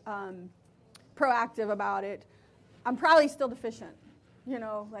being proactive about it. I'm probably still deficient.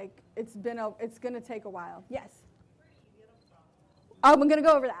 It's going to take a while. Yes? I'm going to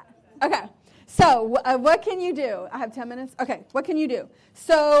go over that. Okay. So what can you do? I have 10 minutes. Okay, what can you do?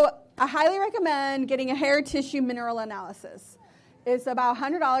 So I highly recommend getting a hair tissue mineral analysis. It's about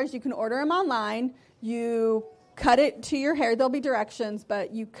 $100. You can order them online. You cut it to your hair. There'll be directions,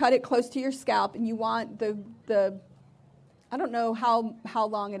 but you cut it close to your scalp, and you want the I don't know how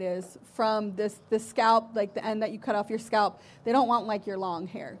long it is from this scalp, the end that you cut off your scalp. They don't want your long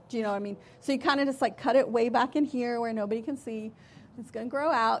hair. Do you know what I mean? So you kind of just cut it way back in here where nobody can see. It's going to grow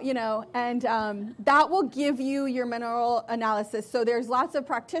out, and that will give you your mineral analysis. So there's lots of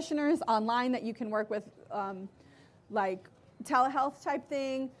practitioners online that you can work with, telehealth type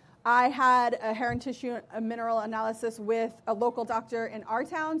thing. I had a hair and tissue mineral analysis with a local doctor in our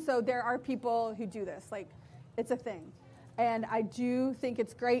town. So there are people who do this. It's a thing. And I do think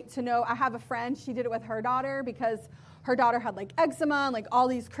it's great to know. I have a friend, she did it with her daughter because her daughter had eczema and all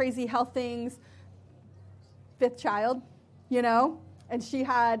these crazy health things. 5th child. And she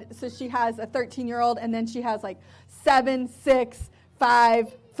has a 13-year-old, and then she has 7, 6,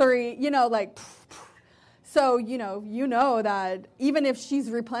 5, 3, so, that even if she's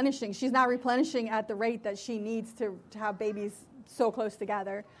replenishing, she's not replenishing at the rate that she needs to have babies so close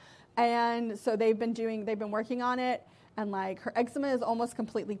together. And so they've been working on it, and her eczema is almost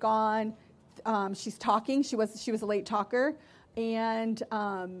completely gone. She's talking. She was a late talker, and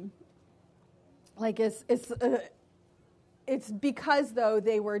it's because, though,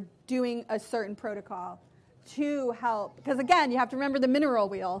 they were doing a certain protocol to help. Because, again, you have to remember the mineral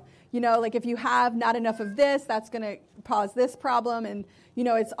wheel. If you have not enough of this, that's going to cause this problem. And,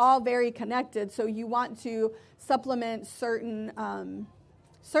 it's all very connected. So you want to supplement certain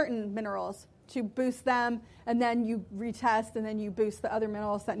minerals to boost them. And then you retest, and then you boost the other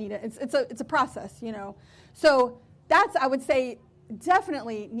minerals that need it. It's a process, So that's, I would say,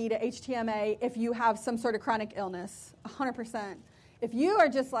 definitely need a HTMA if you have some sort of chronic illness, 100%. If you are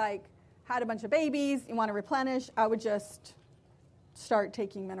just had a bunch of babies, you want to replenish, I would just start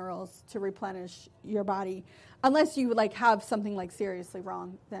taking minerals to replenish your body. Unless you like have something like seriously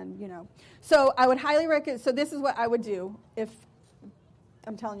wrong, then, you know. So I would highly recommend, so this is what I would do if,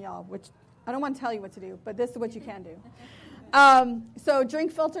 I'm telling y'all, which I don't want to tell you what to do, but this is what you can do. So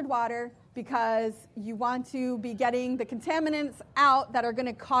drink filtered water because you want to be getting the contaminants out that are going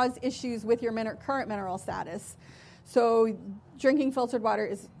to cause issues with your current mineral status. So drinking filtered water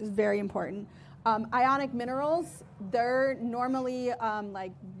is very important. Ionic minerals, they're normally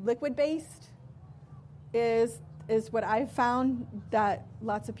like liquid-based is what I've found that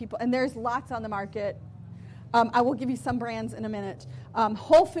lots of people, and there's lots on the market. I will give you some brands in a minute.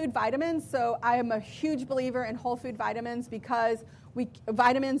 Whole food vitamins, so I am a huge believer in whole food vitamins because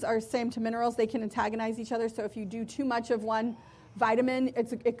vitamins are same to minerals. They can antagonize each other, so if you do too much of one vitamin,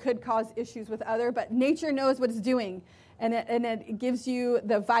 it could cause issues with other, but nature knows what it's doing, and it gives you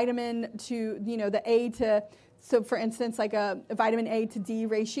the vitamin to, you know, the A to, so for instance, like a vitamin A to D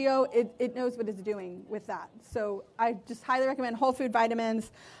ratio, it knows what it's doing with that. So I just highly recommend whole food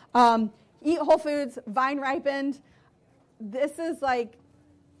vitamins. Eat whole foods, vine ripened. This is like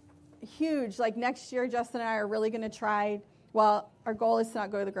huge. Like next year, Justin and I are really going to try, well, our goal is to not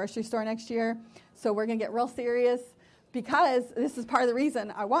go to the grocery store next year. So we're going to get real serious because this is part of the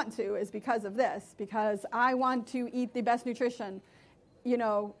reason I want to, is because of this, because I want to eat the best nutrition, you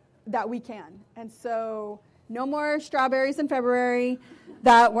know, that we can. And so no more strawberries in February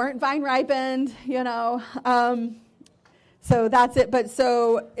that weren't vine ripened, you know. So that's it. But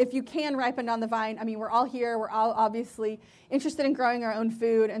so if you can ripen on the vine, I mean, we're all here. We're all obviously interested in growing our own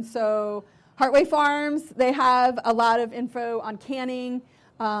food. And so Heartway Farms, they have a lot of info on canning.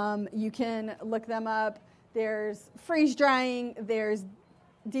 You can look them up. There's freeze drying. There's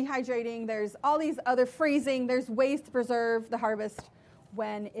dehydrating. There's all these other freezing. There's ways to preserve the harvest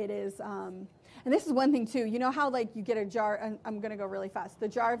when it is. And this is one thing, too. You know how, like, you get a jar, and I'm going to go really fast, the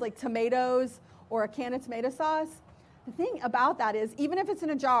jar of, like, tomatoes or a can of tomato sauce? The thing about that is, even if it's in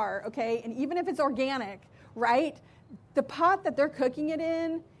a jar, okay, and even if it's organic, right, the pot that they're cooking it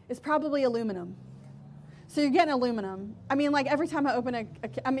in is probably aluminum. So you're getting aluminum. I mean, like, every time I open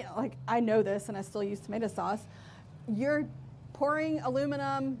I know this, and I still use tomato sauce. You're pouring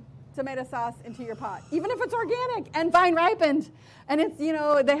aluminum tomato sauce into your pot, even if it's organic and vine ripened. And it's, you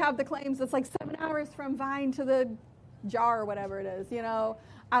know, they have the claims it's like 7 hours from vine to the jar or whatever it is, you know.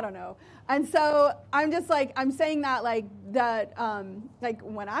 I don't know. And so I'm just like, I'm saying that like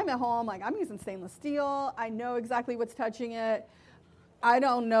when I'm at home, like I'm using stainless steel. I know exactly what's touching it. I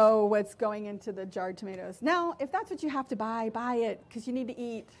don't know what's going into the jarred tomatoes. Now, if that's what you have to buy it because you need to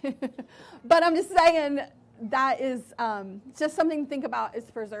eat. But I'm just saying that is just something to think about, is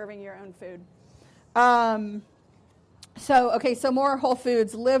preserving your own food. So more whole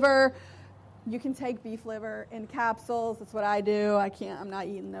foods. Liver. You can take beef liver in capsules. That's what I do. I'm not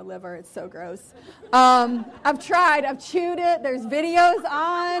eating no liver. It's so gross. I've tried. I've chewed it. There's videos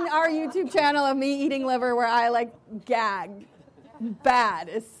on our YouTube channel of me eating liver where I like gag. Bad.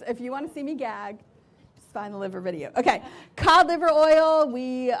 If you want to see me gag, just find the liver video. Okay. Cod liver oil.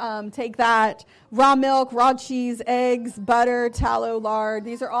 We take that. Raw milk, raw cheese, eggs, butter, tallow, lard.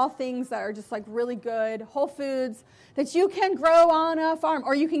 These are all things that are just like really good whole foods that you can grow on a farm,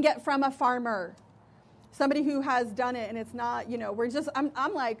 or you can get from a farmer, somebody who has done it. And it's not, you know,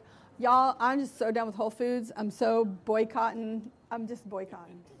 I'm like, y'all, I'm just so done with Whole Foods. I'm so boycotting. I'm just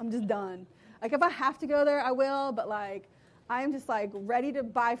done. Like, if I have to go there, I will. But like, I'm just like ready to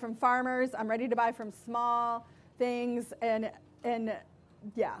buy from farmers. I'm ready to buy from small things. And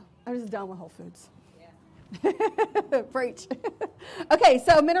yeah, I'm just done with Whole Foods. Yeah. Preach. Okay,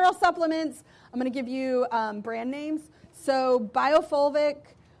 so mineral supplements. I'm going to give you brand names. So biofulvic,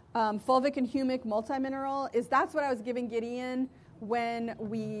 fulvic and humic multimineral, that's what I was giving Gideon when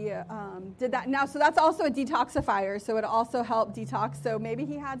we did that. Now, so that's also a detoxifier, so it also helped detox. So maybe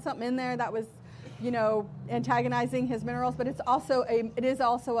he had something in there that was, you know, antagonizing his minerals, but it is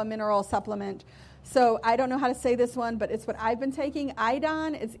also a mineral supplement. So I don't know how to say this one, but it's what I've been taking.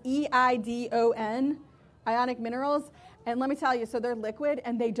 Iodon, it's EIDON, ionic minerals. And let me tell you, so they're liquid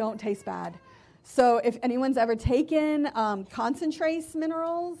and they don't taste bad. So if anyone's ever taken concentrates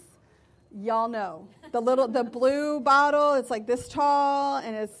minerals, y'all know. The blue bottle, it's like this tall,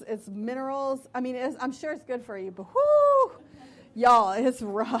 and it's minerals. I mean, I'm sure it's good for you, but whoo, y'all, it's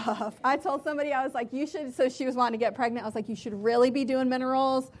rough. I told somebody, I was like, you should, so she was wanting to get pregnant. I was like, you should really be doing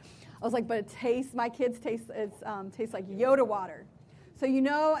minerals. I was like, but my kids tastes like Yoda water. So you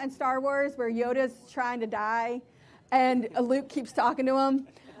know in Star Wars where Yoda's trying to die, and Luke keeps talking to him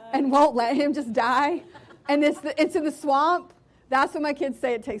and won't let him just die, and it's in the swamp. That's what my kids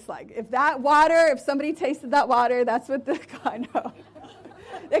say it tastes like. If somebody tasted that water, that's what I know.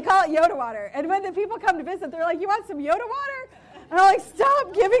 They call it Yoda water. And when the people come to visit, they're like, you want some Yoda water? And I'm like,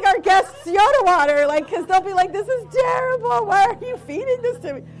 stop giving our guests Yoda water, like, because they'll be like, this is terrible. Why are you feeding this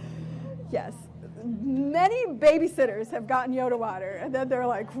to me? Yes. Many babysitters have gotten Yoda water, and then they're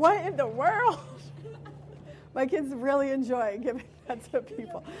like, what in the world? My kids really enjoy giving that to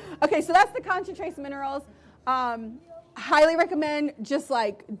people. Okay, so that's the concentrates minerals. Highly recommend just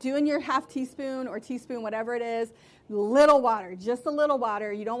like doing your half teaspoon or teaspoon, whatever it is, little water, just a little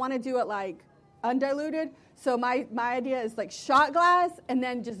water. You don't want to do it like undiluted. So my idea is like shot glass and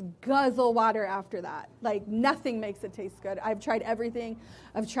then just guzzle water after that. Like nothing makes it taste good. I've tried everything.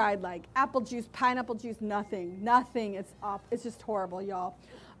 I've tried like apple juice, pineapple juice, nothing. It's just horrible, y'all.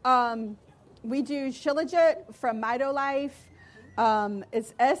 We do Shilajit from MitoLife.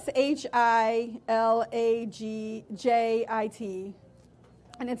 It's Shilajit.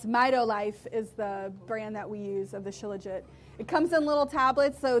 And it's MitoLife is the brand that we use of the Shilajit. It comes in little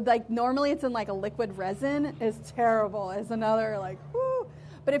tablets, so like normally it's in like a liquid resin. It's terrible. It's another like, whoo.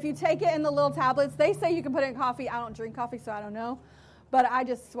 But if you take it in the little tablets, they say you can put it in coffee. I don't drink coffee, so I don't know. But I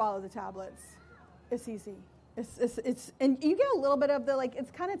just swallow the tablets. It's easy. It's and you get a little bit of the like.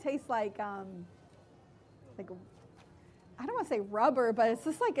 It's kind of tastes like I don't want to say rubber, but it's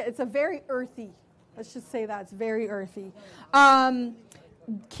just like it's a very earthy. Let's just say that it's very earthy.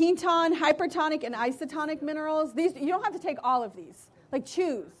 Ketone, hypertonic, and isotonic minerals. These you don't have to take all of these. Like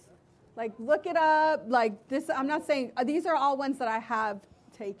choose. Like look it up. Like this. I'm not saying these are all ones that I have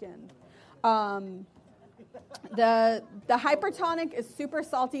taken. The hypertonic is super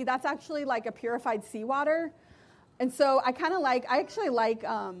salty. That's actually like a purified seawater. And so I actually like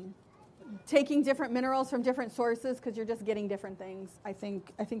taking different minerals from different sources because you're just getting different things. I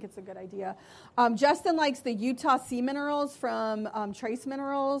think it's a good idea. Justin likes the Utah sea minerals from Trace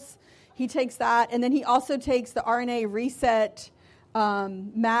Minerals. He takes that, and then he also takes the RNA Reset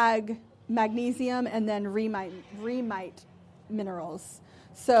magnesium and then Remite minerals.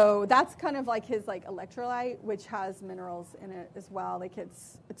 So that's kind of like his like electrolyte, which has minerals in it as well. Like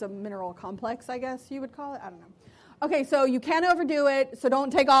it's a mineral complex, I guess you would call it. I don't know. Okay, so you can't overdo it, so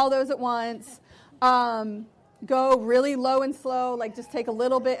don't take all those at once. Go really low and slow, like just take a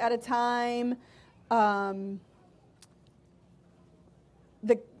little bit at a time. The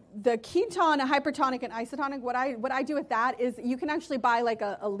ketone, a hypertonic, and isotonic, what I do with that is you can actually buy like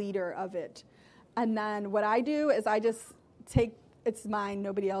a liter of it. And then what I do is I just take, it's mine,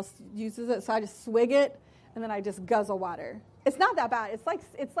 nobody else uses it, so I just swig it, and then I just guzzle water. It's not that bad.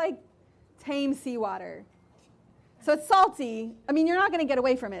 It's like tame seawater. So it's salty. I mean, you're not going to get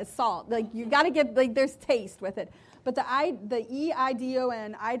away from it. It's salt. Like you got to get like there's taste with it. But the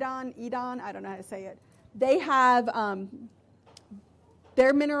EIDON, I don't know how to say it. They have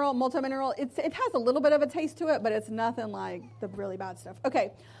their mineral, multi-mineral. It has a little bit of a taste to it, but it's nothing like the really bad stuff.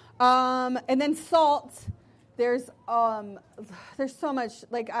 Okay, and then salt. There's so much.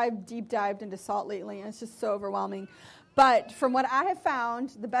 Like I've deep dived into salt lately, and it's just so overwhelming. But from what I have found,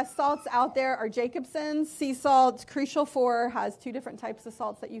 the best salts out there are Jacobson's, sea salt. Crucial 4 has 2 different types of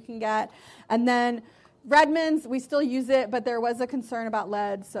salts that you can get. And then Redmond's, we still use it, but there was a concern about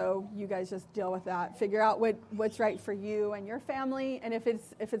lead, so you guys just deal with that. Figure out what's right for you and your family, and if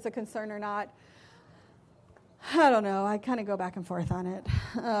it's a concern or not. I don't know. I kind of go back and forth on it.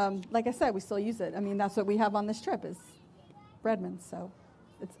 Like I said, we still use it. I mean, that's what we have on this trip is Redmond's, so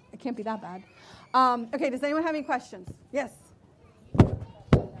it can't be that bad. Okay, does anyone have any questions? Yes.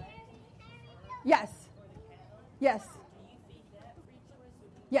 Yes. Yes.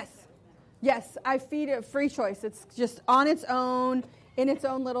 Yes. Yes, I feed it free choice. It's just on its own, in its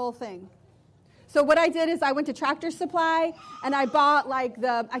own little thing. So what I did is I went to Tractor Supply, and I bought like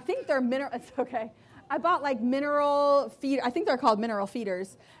I think they're mineral, it's okay. I bought like mineral feed, I think they're called mineral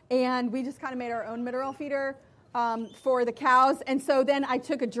feeders, and we just kind of made our own mineral feeder for the cows. And so then I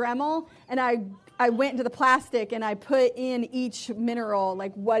took a Dremel and I went into the plastic and I put in each mineral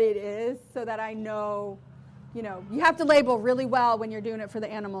like what it is so that I know, you have to label really well when you're doing it for the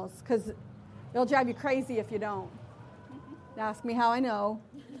animals because it'll drive you crazy if you don't. Ask me how I know.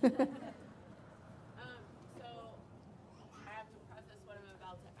 So I have to preface what I'm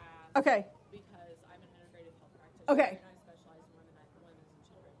about to ask. Okay. Because I'm an integrative health practitioner. Okay. And I specialize in women and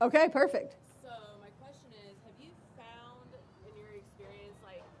children. Okay, perfect. So my question is, have you found in your experience,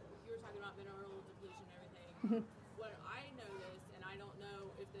 like you were talking about mineral depletion and everything, what I noticed, and I don't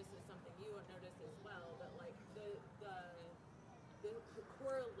know if this is something you would notice as well, but like the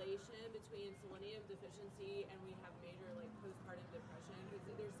correlation between selenium deficiency and we have major like postpartum depression,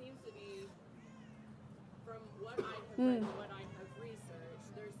 because there seems to be, from what I have read and what I have researched,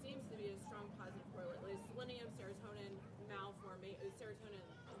 there seems to be a strong positive correlation. Like selenium, serotonin, serotonin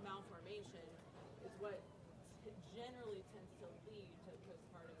what generally tends to lead to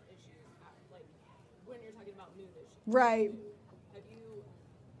postpartum issues, like when you're talking about mood issues. Right. Have you?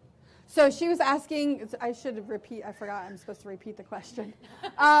 So she was asking, I should repeat, I forgot, I'm supposed to repeat the question.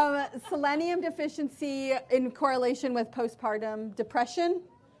 Selenium deficiency in correlation with postpartum depression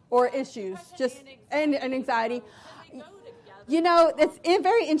or issues, just and anxiety. They go together. You know, it's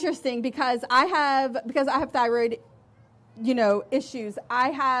very interesting because I have thyroid, issues. I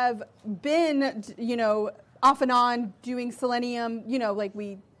have been, off and on doing selenium, like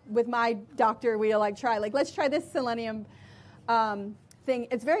with my doctor, we try, let's try this selenium thing.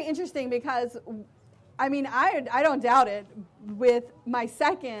 It's very interesting because, I don't doubt it. With my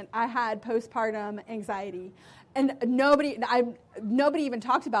second, I had postpartum anxiety. And nobody even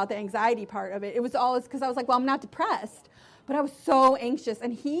talked about the anxiety part of it. It was always because I was like, well, I'm not depressed. But I was so anxious.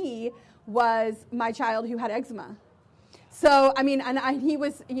 And he was my child who had eczema. So, he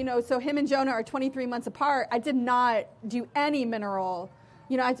was, so him and Jonah are 23 months apart. I did not do any mineral.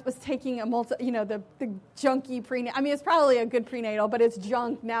 I was taking a the junky prenatal. It's probably a good prenatal, but it's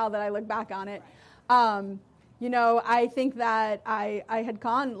junk now that I look back on it. I think that I had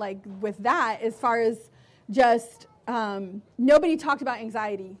gone with that as far as just nobody talked about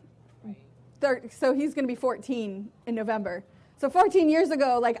anxiety. So he's going to be 14 in November. So 14 years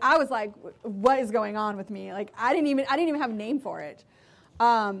ago, I was like, what is going on with me? I didn't even have a name for it.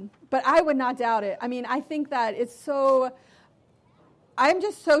 But I would not doubt it. I think that it's so, I'm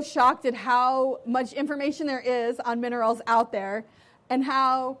just so shocked at how much information there is on minerals out there and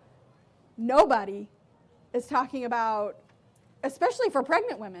how nobody is talking about, especially for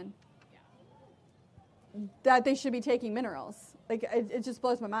pregnant women, that they should be taking minerals. It just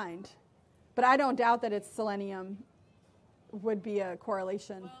blows my mind. But I don't doubt that it's selenium would be a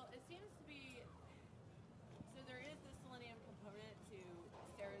correlation. Well, it seems to be, so there is the selenium component to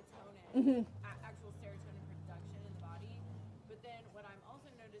serotonin, actual serotonin production in the body. But then what I'm also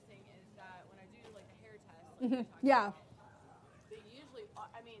noticing is that when I do the hair test, Yeah. They usually,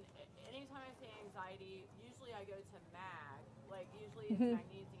 anytime I say anxiety, usually I go to MAG, usually it's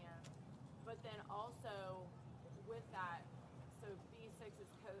magnesium. But then also with that, so B6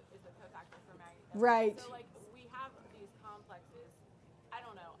 is a cofactor for magnesium. Right. So we have these complexes. I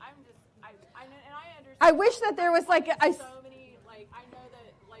don't know. I understand. I wish that there was so many, I know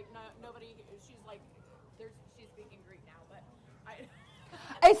that nobody, she's she's speaking Greek now, but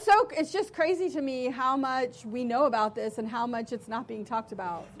it's just crazy to me how much we know about this and how much it's not being talked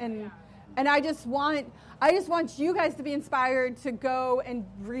about. And I just want you guys to be inspired to go and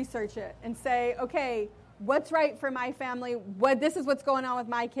research it and say, okay, what's right for my family? This is what's going on with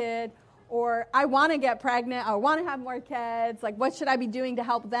my kid. Or I want to get pregnant. I want to have more kids. What should I be doing to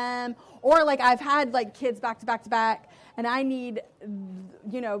help them? Or I've had kids back to back to back, and I need,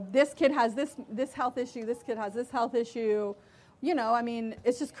 this kid has this health issue. This kid has this health issue.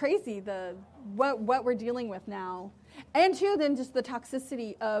 It's just crazy what we're dealing with now, and too then just the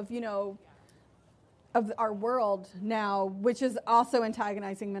toxicity of of our world now, which is also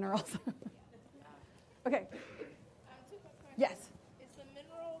antagonizing minerals. Okay. 2 quick questions. Yes. Is the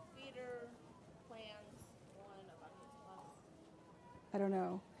mineral feeder plans on Abundance Plus? I don't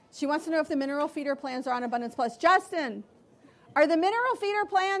know. She wants to know if the mineral feeder plans are on Abundance Plus. Justin, are the mineral feeder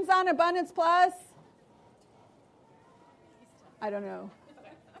plans on Abundance Plus? I don't know.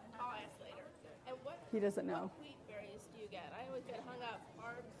 Okay. I'll ask later. And He doesn't know. What wheat berries do you get? I always get hung up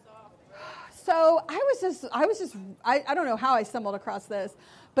hard, soft, red. So I don't know how I stumbled across this,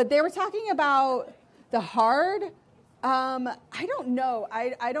 but they were talking about the hard. I don't know.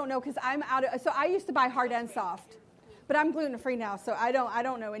 I don't know because I'm out of. So I used to buy hard and soft, but I'm gluten free now, so I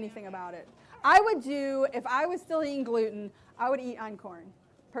don't know anything about it. I would do if I was still eating gluten. I would eat einkorn.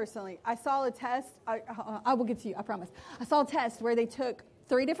 Personally, I saw a test. I will get to you. I promise. I saw a test where they took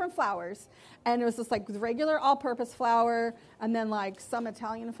 3 different flours, and it was just regular all-purpose flour, and then some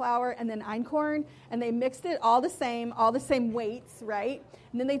Italian flour, and then einkorn, and they mixed it all the same weights, right?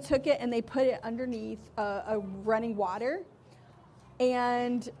 And then they took it and they put it underneath a running water,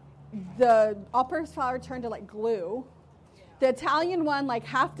 and the all-purpose flour turned to glue. The Italian one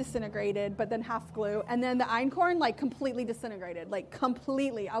half disintegrated, but then half glue, and then the einkorn completely disintegrated,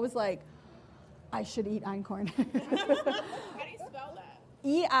 completely. I was like, I should eat einkorn. How do you spell that?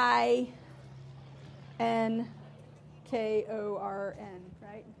 EINKORN,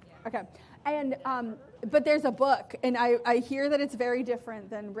 right? Yeah. Okay. And but there's a book, and I hear that it's very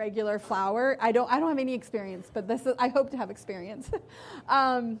different than regular flour. I don't have any experience, but I hope to have experience.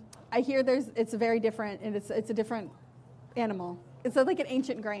 I hear it's very different, and it's a different animal. It's an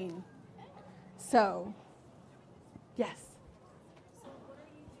ancient grain. So, yes. So what are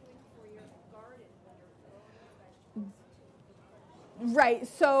you doing for your garden when Right.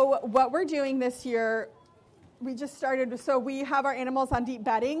 So what we're doing this year, we just started. So we have our animals on deep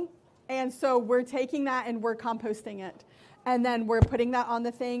bedding, and so we're taking that and we're composting it, and then we're putting that on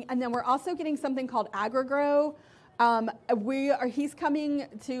the thing, and then we're also getting something called AgriGrow. He's coming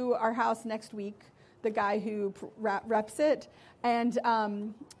to our house next week, the guy who reps it, and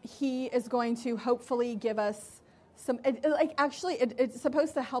he is going to hopefully give us some. It's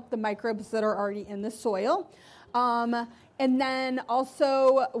supposed to help the microbes that are already in the soil. And then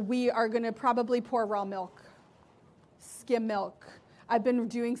also we are going to probably pour raw milk, skim milk. I've been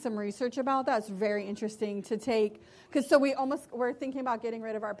doing some research about that. It's very interesting to take, because so we're thinking about getting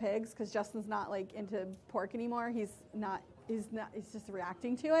rid of our pigs because Justin's not like into pork anymore. He's just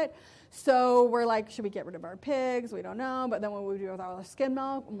reacting to it. So we're like, should we get rid of our pigs? We don't know. But then what we do with all our skim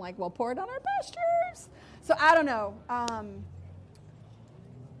milk, I'm like, we'll pour it on our pastures. So I don't know.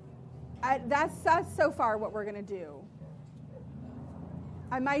 That's so far what we're going to do.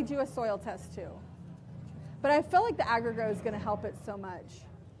 I might do a soil test too. But I feel like the AgriGrow is going to help it so much.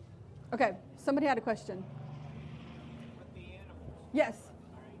 Okay, somebody had a question. With the animals. Yes.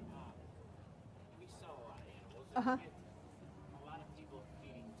 All right. We sell a lot of animals. Uh-huh. A lot of people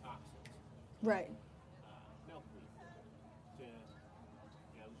feeding toxins. Right. Milkweed to goats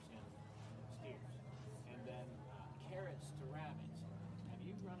and steers. And then carrots to rabbits. Have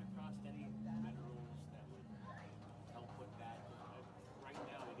you run across any minerals that would help with that? Right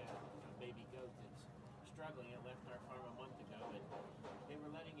now we got a baby goat that's struggling. It left our farm a month ago, and they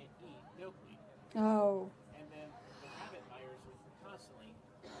were letting it eat milkweed. Oh. And then the rabbit buyers were constantly,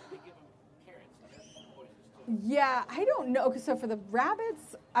 they give them carrots, and they're poisonous too. Yeah, I don't know. So for the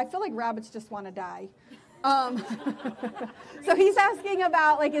rabbits, I feel like rabbits just want to die. So he's asking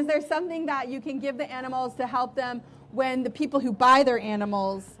about, like, is there something that you can give the animals to help them when the people who buy their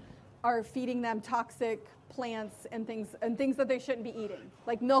animals are feeding them toxic plants and things that they shouldn't be eating,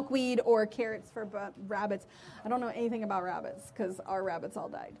 like milkweed or carrots for rabbits. I don't know anything about rabbits because our rabbits all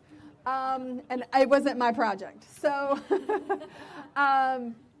died. And it wasn't my project. So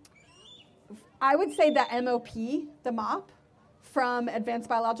I would say that MOP, the MOP, from Advanced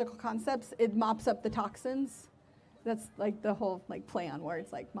Biological Concepts, it mops up the toxins. That's like the whole like play on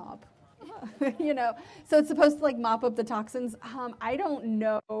words, like mop. You know, so it's supposed to like mop up the toxins. I don't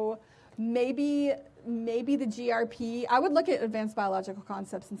know. Maybe the GRP. I would look at Advanced Biological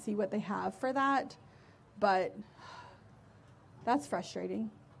Concepts and see what they have for that. But that's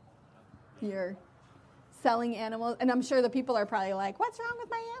frustrating. You're selling animals, and I'm sure the people are probably like, "What's wrong with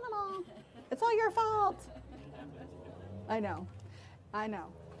my animal? It's all your fault." I know.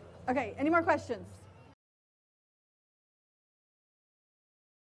 Okay, any more questions?